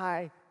this.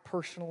 I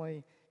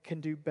personally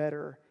can do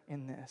better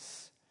in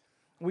this.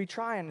 We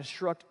try and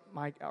instruct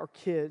our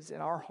kids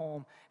in our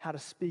home how to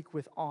speak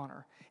with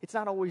honor. It's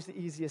not always the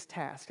easiest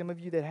task. Some of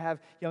you that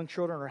have young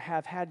children or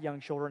have had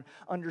young children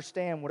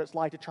understand what it's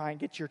like to try and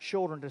get your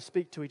children to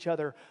speak to each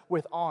other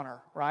with honor,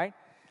 right?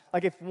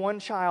 Like if one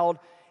child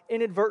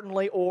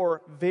inadvertently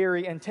or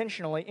very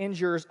intentionally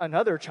injures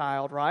another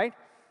child, right?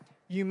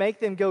 you make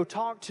them go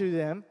talk to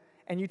them,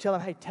 and you tell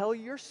them, hey, tell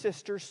your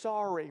sister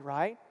sorry,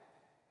 right?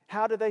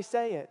 How do they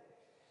say it?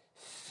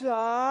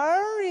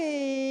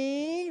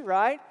 Sorry,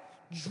 right?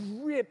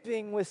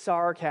 Dripping with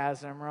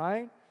sarcasm,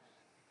 right?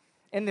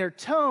 And their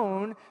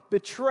tone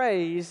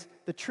betrays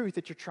the truth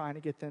that you're trying to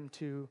get them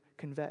to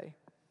convey.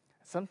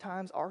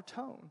 Sometimes our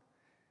tone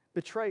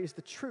betrays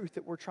the truth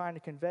that we're trying to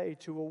convey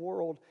to a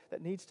world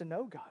that needs to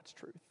know God's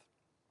truth.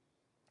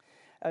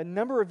 A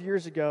number of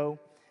years ago,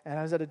 and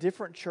I was at a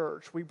different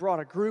church, we brought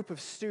a group of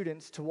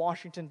students to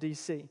Washington,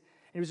 D.C.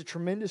 It was a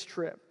tremendous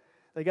trip.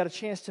 They got a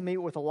chance to meet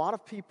with a lot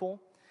of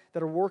people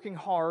that are working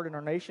hard in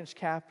our nation's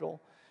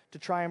capital to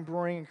try and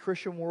bring a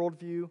Christian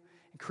worldview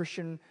and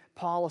Christian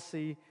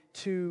policy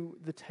to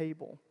the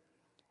table.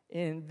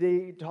 And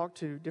they talked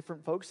to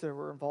different folks that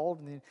were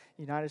involved in the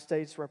United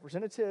States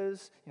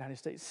Representatives, United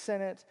States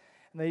Senate,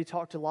 and they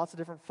talked to lots of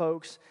different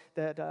folks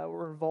that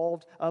were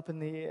involved up in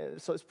the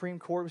Supreme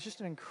Court. It was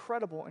just an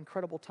incredible,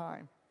 incredible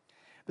time.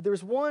 But there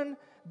was one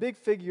big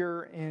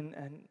figure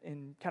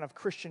in kind of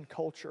Christian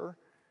culture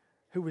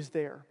who was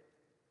there.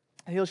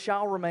 And he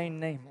shall remain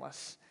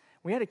nameless.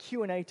 We had a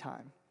Q&A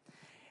time.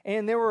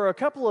 And there were a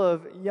couple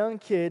of young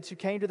kids who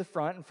came to the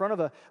front in front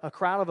of a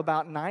crowd of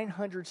about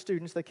 900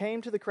 students. They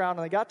came to the crowd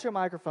and they got to a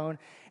microphone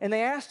and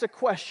they asked a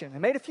question. They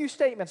made a few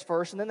statements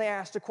first and then they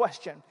asked a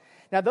question.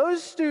 Now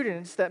those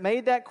students that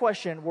made that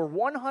question were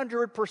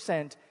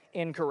 100%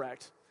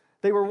 incorrect.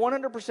 They were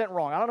 100%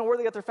 wrong. I don't know where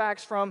they got their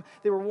facts from.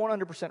 They were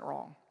 100%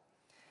 wrong.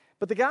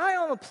 But the guy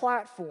on the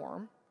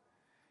platform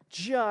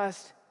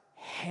just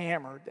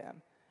hammered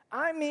them.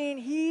 I mean,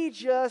 he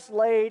just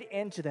laid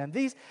into them.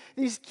 These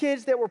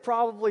kids that were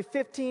probably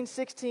 15,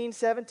 16,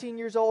 17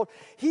 years old,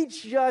 he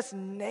just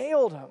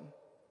nailed them.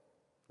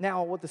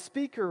 Now, what the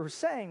speaker was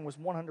saying was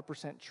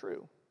 100%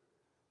 true.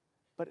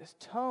 But his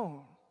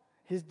tone,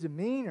 his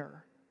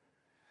demeanor,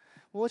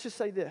 well, let's just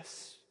say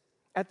this.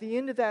 At the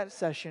end of that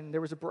session,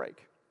 there was a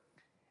break.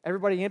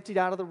 Everybody emptied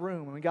out of the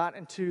room, and we got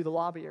into the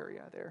lobby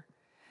area there.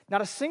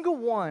 Not a single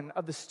one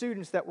of the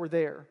students that were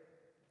there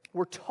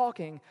were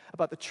talking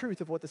about the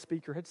truth of what the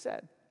speaker had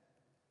said.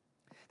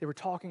 They were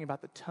talking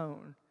about the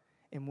tone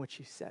in which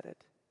he said it.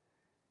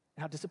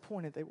 And how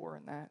disappointed they were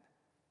in that.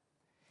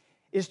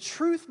 Is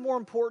truth more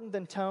important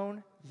than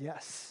tone?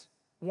 Yes.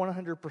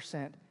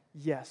 100%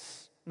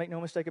 yes. Make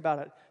no mistake about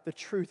it. The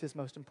truth is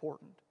most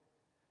important.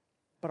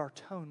 But our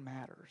tone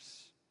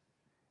matters.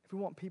 If we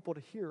want people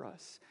to hear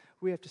us,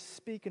 we have to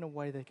speak in a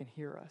way they can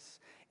hear us.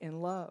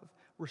 In love,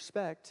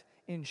 respect,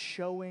 in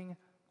showing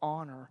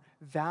honor,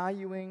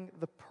 valuing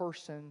the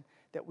person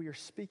that we are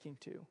speaking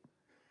to.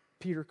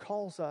 Peter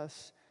calls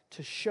us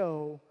to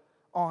show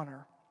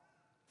honor.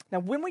 Now,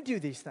 when we do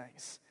these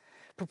things,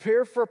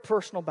 prepare for a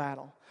personal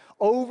battle,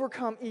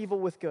 overcome evil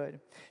with good,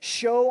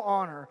 show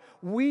honor,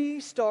 we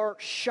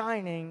start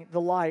shining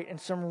the light in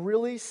some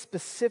really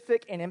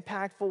specific and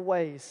impactful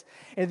ways.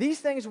 And these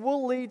things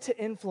will lead to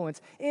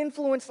influence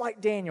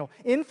like Daniel,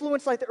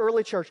 influence like the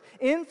early church,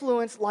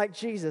 influence like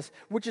Jesus,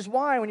 which is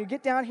why when you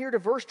get down here to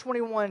verse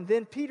 21,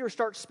 then Peter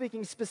starts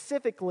speaking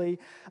specifically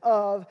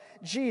of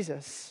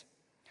Jesus.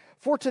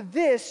 For to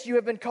this you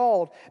have been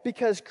called,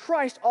 because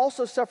Christ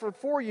also suffered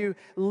for you,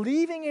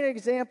 leaving an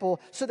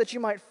example so that you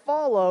might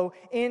follow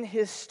in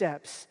his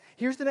steps.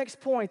 Here's the next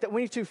point, that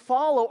we need to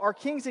follow our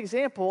King's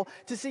example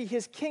to see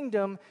his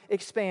kingdom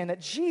expand.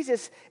 That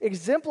Jesus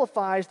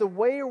exemplifies the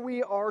way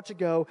we are to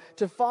go,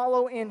 to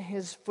follow in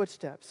his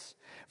footsteps.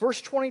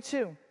 Verse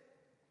 22,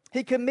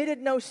 he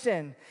committed no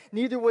sin,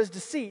 neither was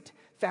deceit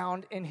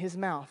found in his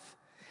mouth.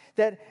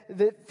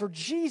 That for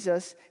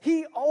Jesus,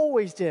 he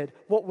always did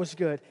what was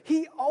good.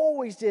 He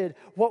always did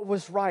what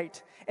was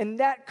right. And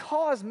that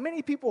caused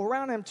many people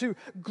around him to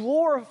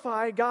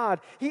glorify God.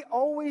 He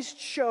always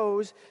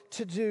chose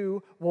to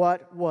do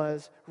what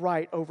was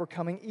right,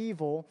 overcoming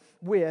evil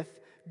with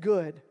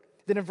good.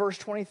 Then in verse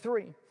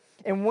 23,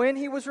 and when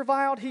he was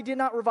reviled, he did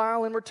not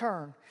revile in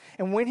return.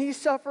 And when he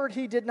suffered,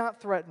 he did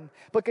not threaten,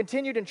 but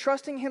continued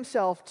entrusting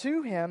himself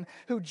to him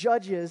who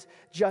judges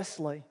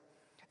justly.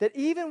 That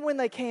even when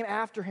they came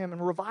after him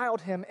and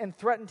reviled him and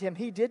threatened him,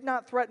 he did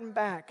not threaten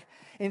back.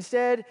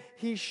 Instead,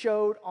 he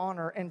showed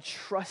honor and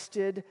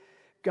trusted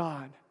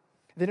God.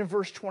 Then in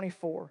verse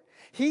 24,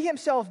 he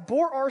himself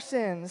bore our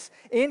sins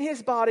in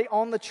his body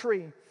on the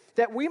tree,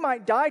 that we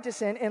might die to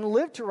sin and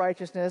live to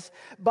righteousness.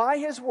 By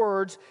his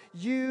words,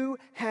 you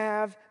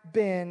have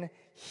been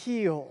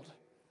healed.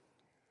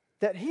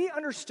 That he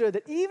understood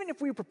that even if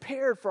we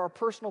prepared for our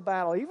personal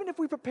battle, even if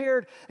we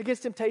prepared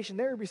against temptation,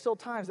 there would be still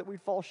times that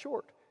we'd fall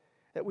short,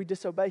 that we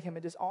disobey him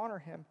and dishonor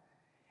him.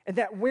 And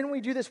that when we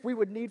do this, we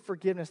would need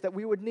forgiveness, that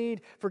we would need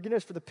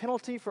forgiveness for the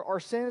penalty for our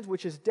sins,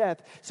 which is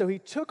death. So he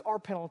took our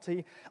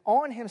penalty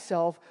on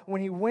himself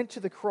when he went to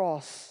the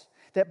cross,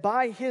 that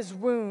by his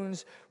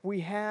wounds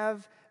we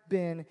have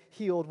been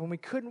healed. When we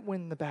couldn't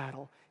win the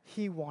battle,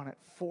 he won it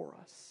for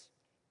us.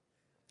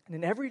 And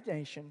in every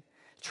nation,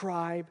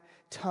 tribe,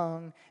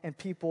 tongue, and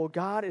people.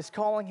 God is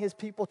calling his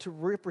people to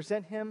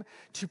represent him,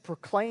 to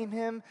proclaim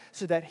him,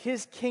 so that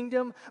his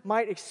kingdom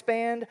might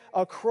expand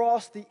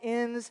across the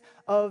ends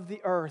of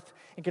the earth.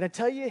 And can I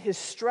tell you, his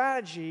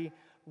strategy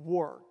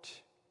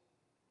worked.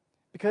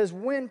 Because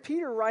when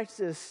Peter writes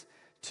this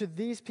to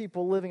these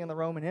people living in the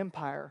Roman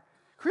Empire,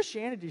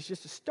 Christianity is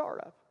just a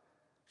startup.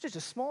 It's just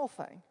a small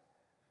thing.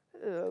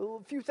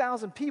 A few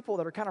thousand people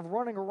that are kind of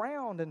running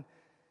around, and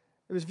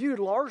it was viewed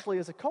largely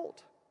as a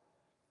cult.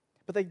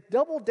 But they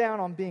doubled down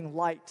on being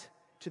light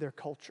to their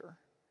culture.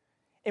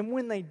 And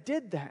when they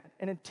did that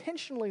and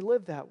intentionally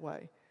lived that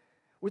way,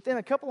 within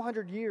a couple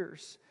hundred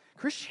years,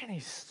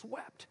 Christianity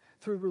swept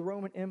through the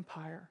Roman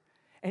Empire,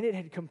 and it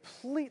had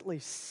completely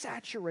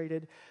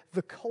saturated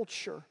the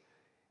culture.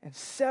 And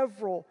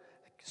several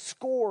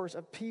scores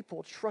of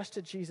people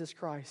trusted Jesus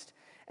Christ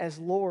as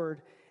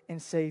Lord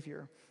and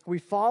Savior. We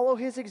follow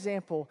his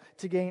example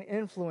to gain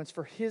influence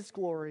for his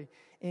glory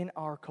in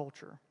our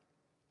culture.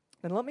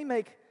 And let me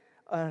make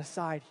an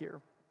aside here,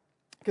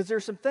 because there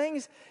are some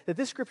things that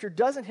this scripture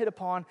doesn't hit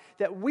upon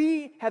that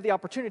we have the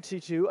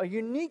opportunity to, a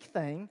unique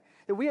thing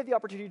that we have the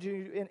opportunity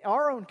to do in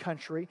our own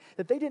country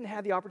that they didn't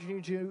have the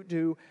opportunity to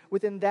do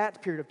within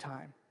that period of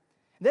time.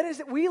 That is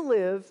that we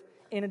live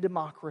in a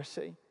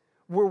democracy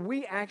where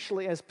we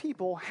actually, as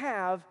people,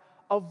 have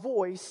a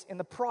voice in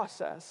the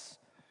process.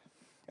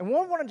 And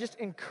what I want to just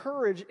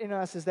encourage in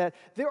us is that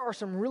there are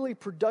some really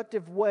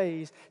productive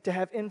ways to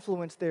have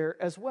influence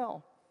there as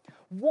well.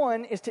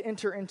 One is to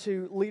enter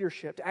into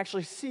leadership, to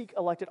actually seek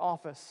elected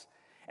office.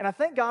 And I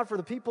thank God for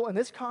the people in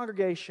this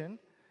congregation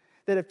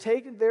that have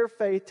taken their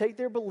faith, take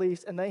their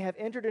beliefs, and they have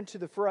entered into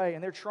the fray,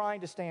 and they're trying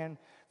to stand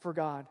for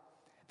God.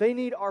 They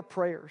need our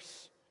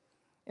prayers.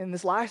 In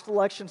this last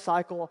election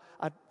cycle,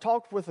 I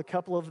talked with a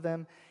couple of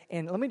them,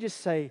 and let me just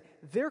say,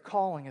 their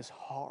calling is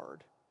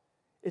hard.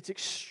 It's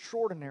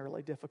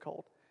extraordinarily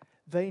difficult.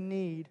 They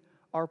need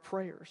our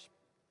prayers.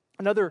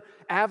 Another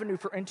avenue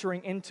for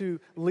entering into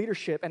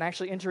leadership and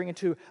actually entering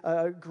into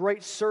a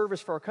great service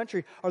for our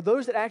country are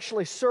those that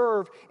actually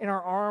serve in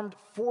our armed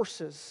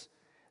forces.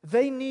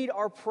 They need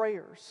our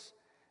prayers.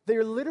 They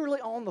are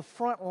literally on the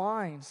front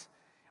lines.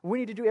 We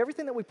need to do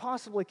everything that we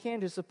possibly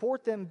can to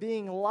support them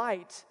being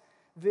light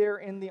there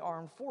in the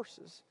armed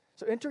forces.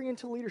 So entering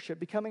into leadership,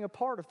 becoming a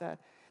part of that,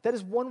 that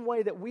is one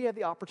way that we have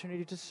the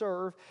opportunity to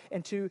serve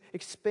and to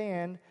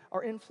expand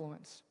our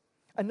influence.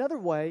 Another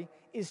way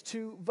is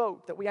to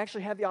vote, that we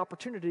actually have the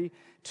opportunity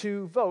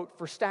to vote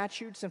for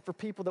statutes and for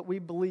people that we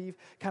believe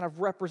kind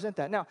of represent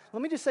that. Now,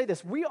 let me just say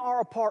this. We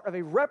are a part of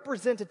a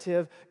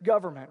representative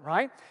government,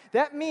 right?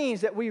 That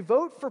means that we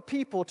vote for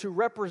people to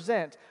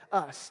represent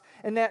us,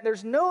 and that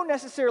there's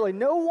necessarily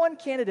no one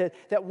candidate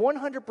that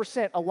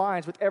 100%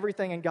 aligns with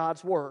everything in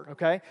God's Word,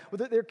 okay?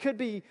 Well, there could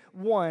be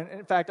one.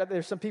 In fact,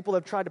 there's some people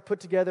that have tried to put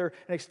together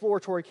an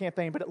exploratory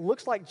campaign, but it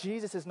looks like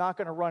Jesus is not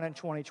going to run in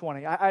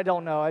 2020. I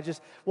don't know.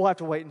 We'll have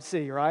to wait and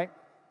see, right?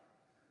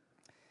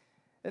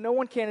 And no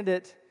one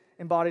candidate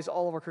embodies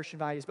all of our Christian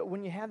values, but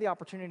when you have the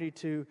opportunity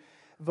to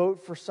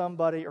vote for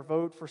somebody or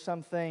vote for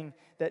something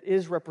that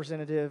is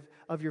representative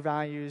of your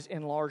values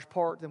in large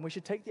part, then we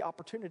should take the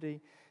opportunity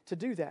to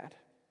do that.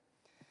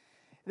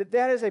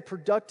 That is a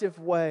productive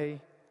way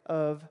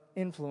of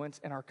influence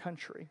in our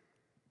country.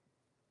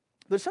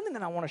 There's something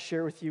that I want to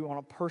share with you on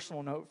a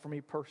personal note for me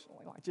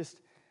personally.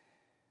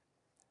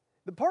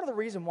 The part of the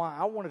reason why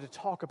I wanted to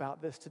talk about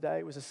this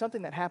today was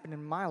something that happened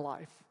in my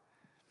life.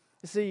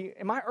 You see,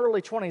 in my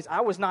early 20s,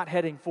 I was not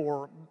heading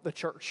for the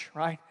church,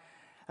 right?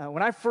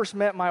 When I first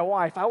met my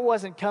wife, I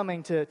wasn't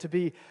coming to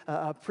be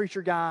a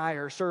preacher guy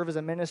or serve as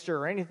a minister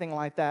or anything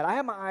like that. I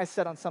had my eyes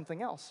set on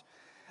something else.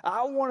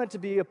 I wanted to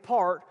be a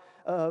part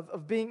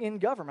of being in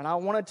government. I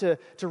wanted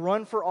to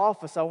run for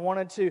office. I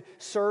wanted to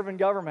serve in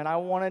government. I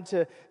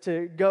wanted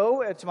to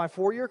go to my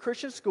 4-year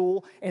Christian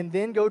school and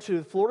then go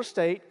to Florida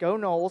State, go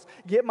Noles,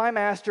 get my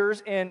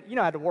master's in,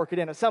 I had to work it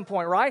in at some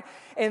point, right?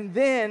 And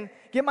then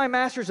get my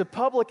master's of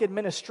public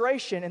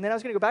administration, and then I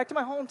was going to go back to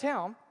my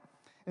hometown,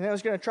 and then I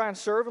was going to try and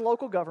serve in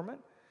local government,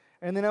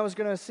 and then I was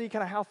going to see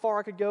kind of how far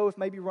I could go with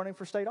maybe running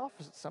for state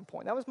office at some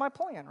point. That was my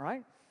plan,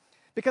 right?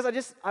 Because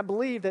I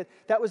believe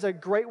that was a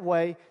great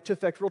way to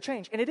affect real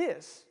change. And it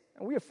is.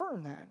 And we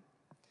affirm that.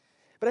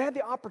 But I had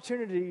the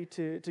opportunity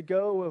to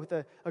go with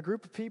a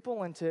group of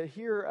people and to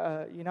hear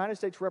a United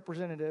States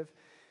representative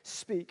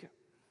speak.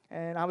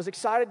 And I was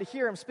excited to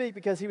hear him speak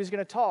because he was going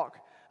to talk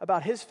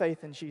about his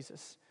faith in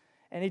Jesus.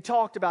 And he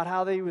talked about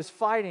how he was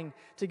fighting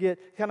to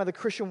get kind of the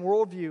Christian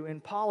worldview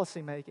in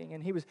policy making.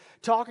 And he was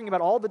talking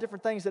about all the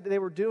different things that they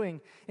were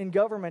doing in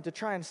government to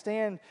try and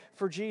stand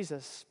for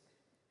Jesus.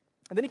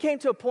 And then he came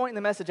to a point in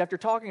the message, after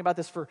talking about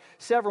this for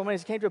several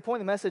minutes, he came to a point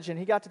in the message and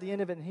he got to the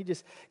end of it and he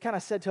just kind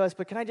of said to us,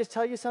 but can I just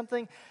tell you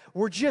something?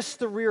 We're just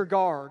the rear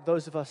guard,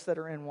 those of us that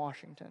are in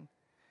Washington.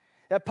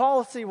 That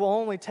policy will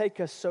only take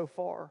us so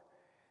far.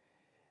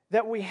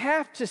 That we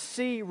have to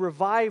see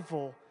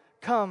revival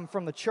come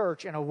from the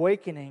church and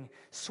awakening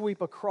sweep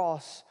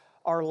across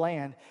our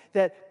land.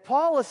 That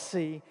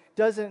policy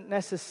doesn't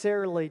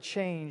necessarily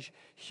change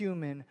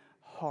human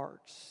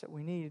hearts. That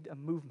we need a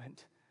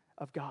movement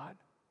of God.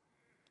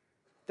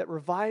 That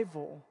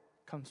revival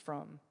comes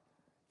from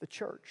the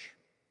church.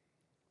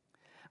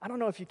 I don't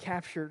know if you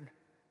captured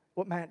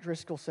what Matt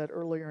Driscoll said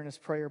earlier in his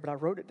prayer, but I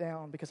wrote it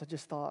down because I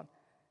just thought,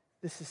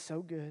 this is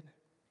so good.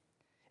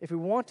 If we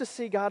want to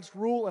see God's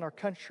rule in our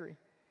country,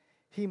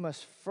 He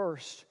must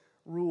first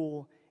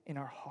rule in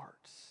our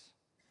hearts.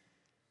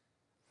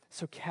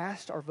 So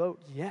cast our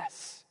vote,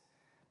 yes,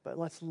 but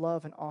let's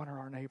love and honor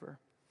our neighbor.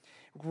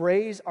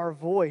 Raise our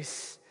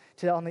voice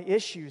on the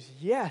issues,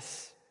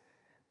 yes,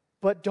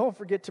 but don't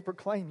forget to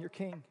proclaim your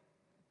King.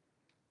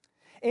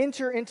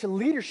 Enter into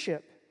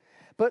leadership,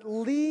 but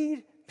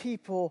lead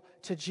people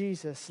to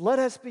Jesus. Let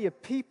us be a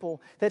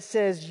people that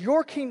says,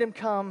 your kingdom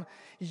come,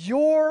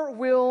 your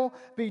will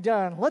be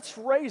done. Let's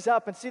raise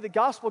up and see the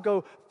gospel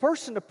go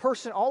person to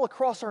person all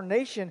across our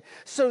nation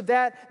so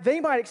that they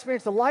might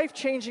experience the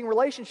life-changing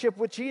relationship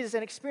with Jesus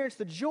and experience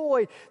the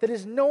joy that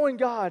is knowing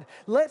God.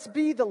 Let's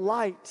be the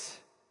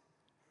light.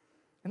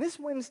 And this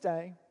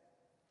Wednesday,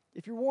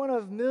 if you're one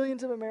of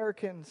millions of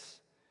Americans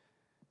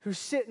who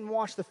sit and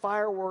watch the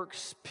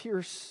fireworks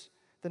pierce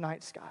the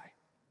night sky,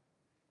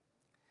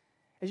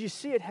 as you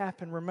see it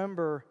happen,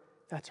 remember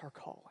that's our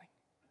calling.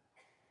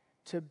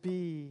 To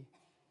be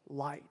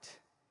light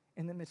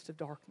in the midst of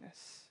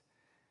darkness.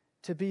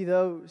 To be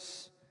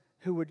those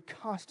who would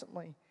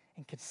constantly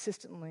and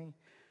consistently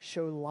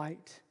show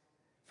light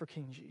for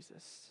King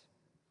Jesus.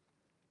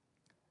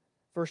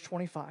 Verse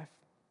 25.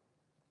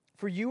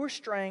 For you were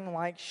straying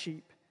like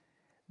sheep,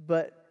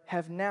 but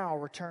have now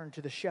returned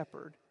to the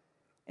shepherd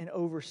and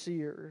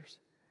overseers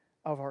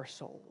of our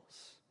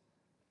souls.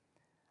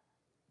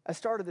 I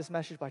started this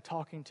message by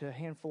talking to a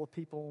handful of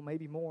people,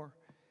 maybe more,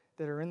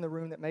 that are in the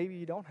room that maybe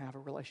you don't have a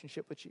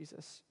relationship with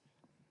Jesus.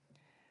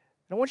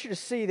 And I want you to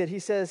see that he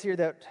says here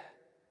that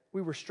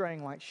we were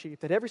straying like sheep,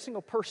 that every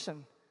single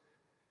person,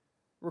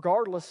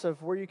 regardless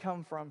of where you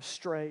come from,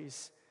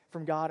 strays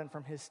from God and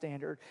from His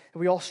standard. And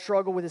we all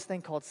struggle with this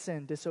thing called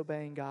sin,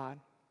 disobeying God.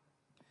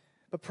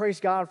 But praise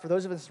God, for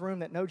those of us in this room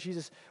that know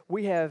Jesus,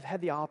 we have had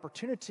the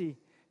opportunity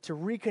to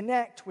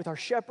reconnect with our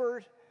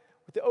shepherd,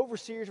 with the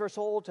overseers of our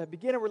soul, to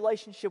begin a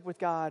relationship with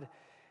God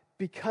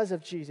because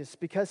of Jesus,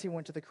 because He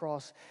went to the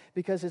cross,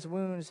 because His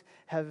wounds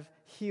have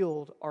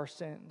healed our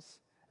sins.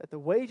 That the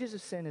wages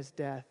of sin is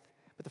death,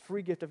 but the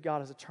free gift of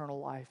God is eternal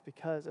life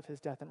because of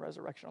His death and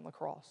resurrection on the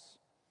cross.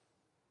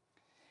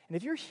 And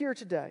if you're here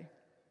today,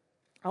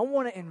 I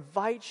want to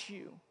invite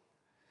you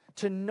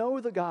to know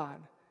the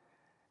God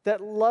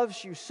that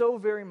loves you so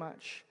very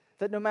much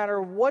that no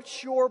matter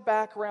what your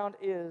background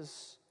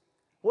is,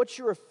 what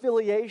your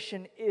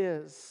affiliation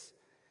is,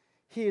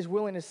 He is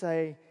willing to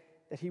say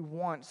that He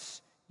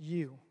wants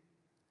you,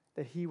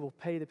 that He will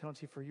pay the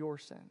penalty for your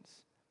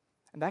sins.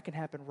 And that can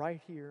happen right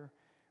here,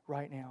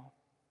 right now.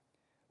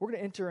 We're going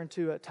to enter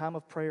into a time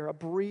of prayer, a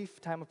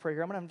brief time of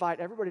prayer. I'm going to invite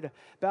everybody to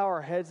bow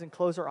our heads and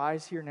close our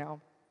eyes here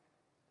now.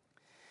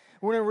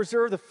 We're going to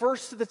reserve the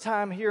first of the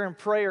time here in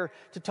prayer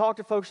to talk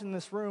to folks in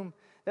this room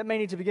that may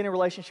need to begin a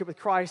relationship with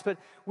Christ. But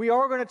we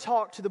are going to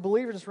talk to the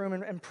believers in this room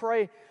and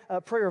pray a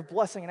prayer of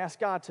blessing and ask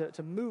God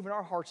to move in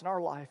our hearts and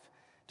our life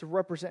to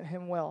represent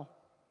Him well.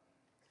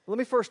 Let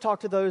me first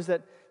talk to those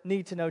that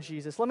need to know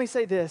Jesus. Let me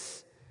say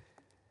this,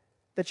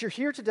 that you're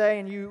here today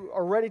and you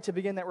are ready to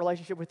begin that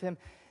relationship with Him.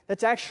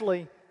 That's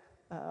actually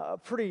a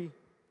pretty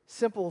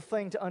simple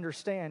thing to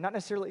understand. Not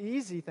necessarily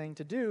easy thing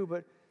to do,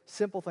 but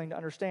simple thing to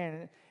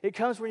understand. It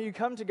comes when you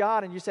come to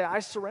God and you say, I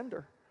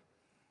surrender.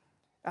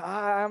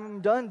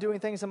 I'm done doing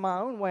things in my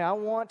own way. I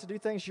want to do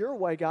things your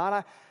way,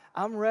 God.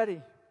 I'm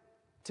ready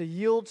to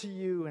yield to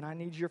you, and I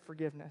need your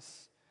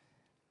forgiveness.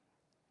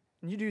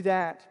 And you do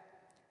that,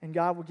 and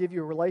God will give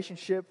you a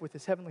relationship with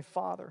His Heavenly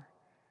Father.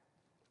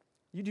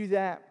 You do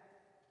that,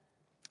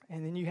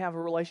 and then you have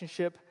a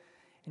relationship,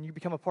 and you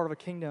become a part of a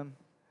kingdom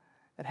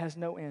that has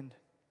no end.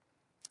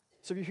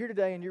 So if you're here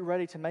today and you're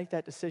ready to make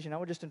that decision, I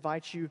would just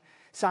invite you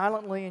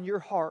silently in your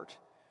heart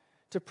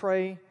to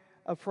pray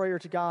a prayer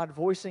to God,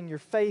 voicing your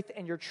faith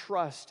and your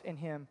trust in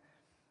Him.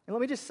 And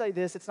let me just say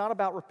this, it's not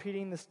about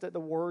repeating the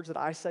words that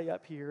I say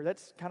up here.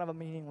 That's kind of a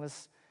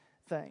meaningless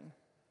thing.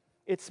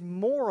 It's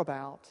more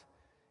about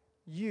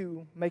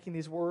you making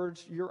these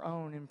words your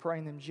own and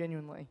praying them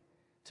genuinely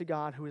to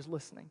God who is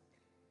listening.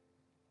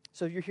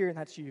 So if you're here and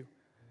that's you,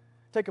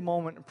 take a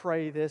moment and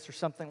pray this or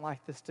something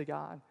like this to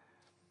God.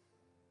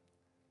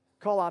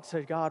 Call out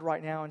to God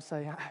right now and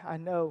say, I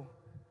know,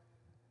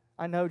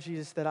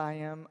 Jesus, that I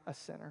am a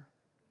sinner,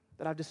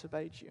 that I've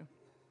disobeyed you.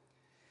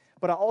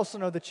 But I also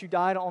know that you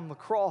died on the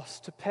cross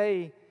to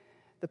pay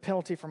the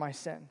penalty for my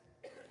sin.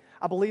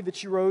 I believe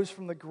that you rose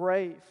from the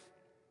grave.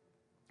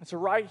 And so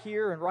right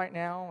here and right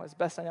now, as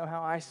best I know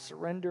how, I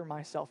surrender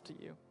myself to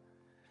you.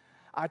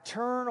 I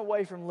turn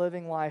away from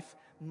living life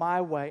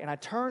my way, and I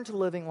turn to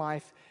living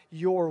life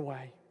your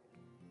way.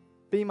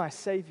 Be my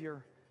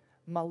Savior,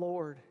 my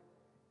Lord,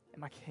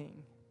 and my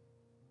King.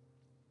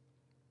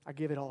 I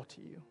give it all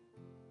to you.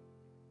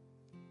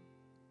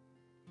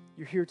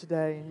 You're here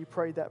today and you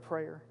prayed that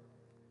prayer,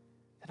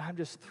 and I'm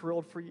just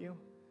thrilled for you.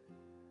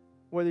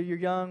 Whether you're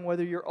young,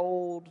 whether you're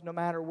old, no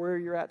matter where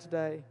you're at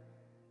today,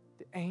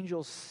 the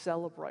angels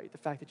celebrate the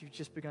fact that you've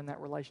just begun that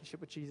relationship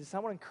with Jesus. I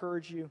want to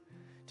encourage you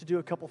to do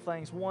a couple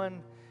things.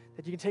 One,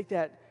 that you can take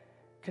that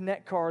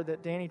Connect card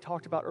that Danny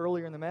talked about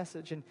earlier in the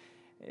message and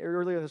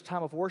earlier in this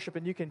time of worship,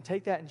 and you can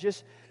take that and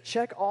just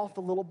check off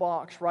the little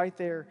box right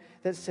there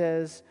that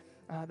says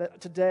that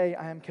today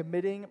I am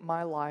committing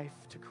my life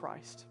to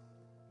Christ.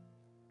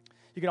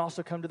 You can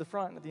also come to the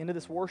front at the end of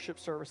this worship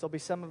service. There'll be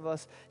some of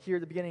us here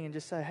at the beginning and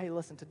just say, hey,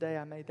 listen, today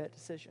I made that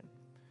decision.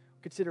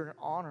 Consider it an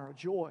honor, a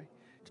joy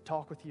to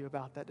talk with you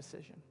about that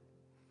decision.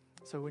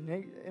 So when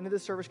the end of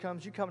this service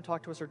comes, you come and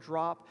talk to us or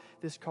drop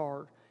this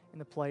card in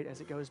the plate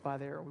as it goes by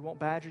there. We won't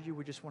badger you.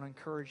 We just want to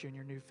encourage you in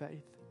your new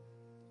faith.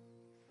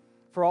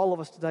 For all of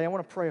us today, I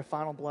want to pray a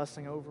final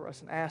blessing over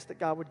us and ask that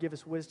God would give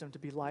us wisdom to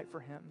be light for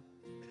Him.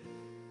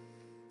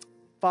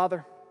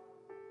 Father,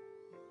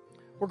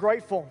 we're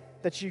grateful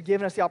that you've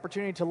given us the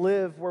opportunity to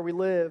live where we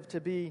live, to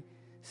be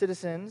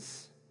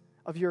citizens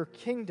of your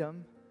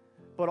kingdom,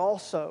 but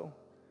also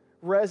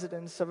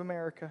residents of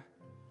America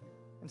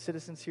and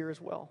citizens here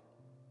as well.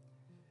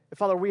 And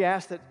Father, we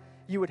ask that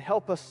you would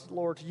help us,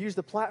 Lord, to use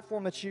the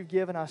platform that you've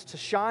given us to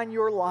shine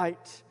your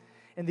light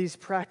in these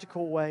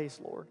practical ways,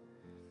 Lord,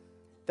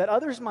 that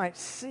others might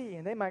see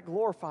and they might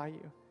glorify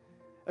you.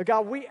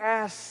 God, we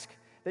ask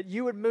that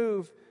you would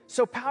move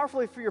so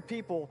powerfully for your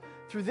people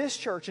through this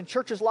church and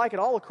churches like it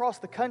all across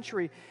the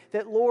country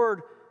that,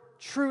 Lord,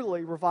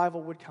 truly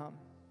revival would come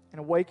and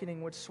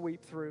awakening would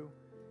sweep through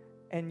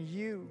and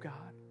you, God,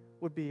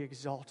 would be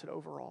exalted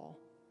over all.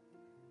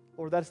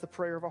 Lord, that's the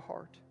prayer of our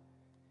heart.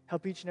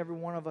 Help each and every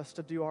one of us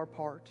to do our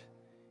part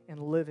in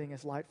living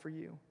as light for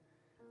you.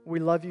 We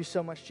love you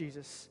so much,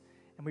 Jesus,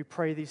 and we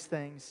pray these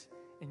things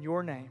in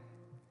your name.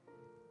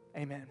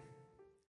 Amen.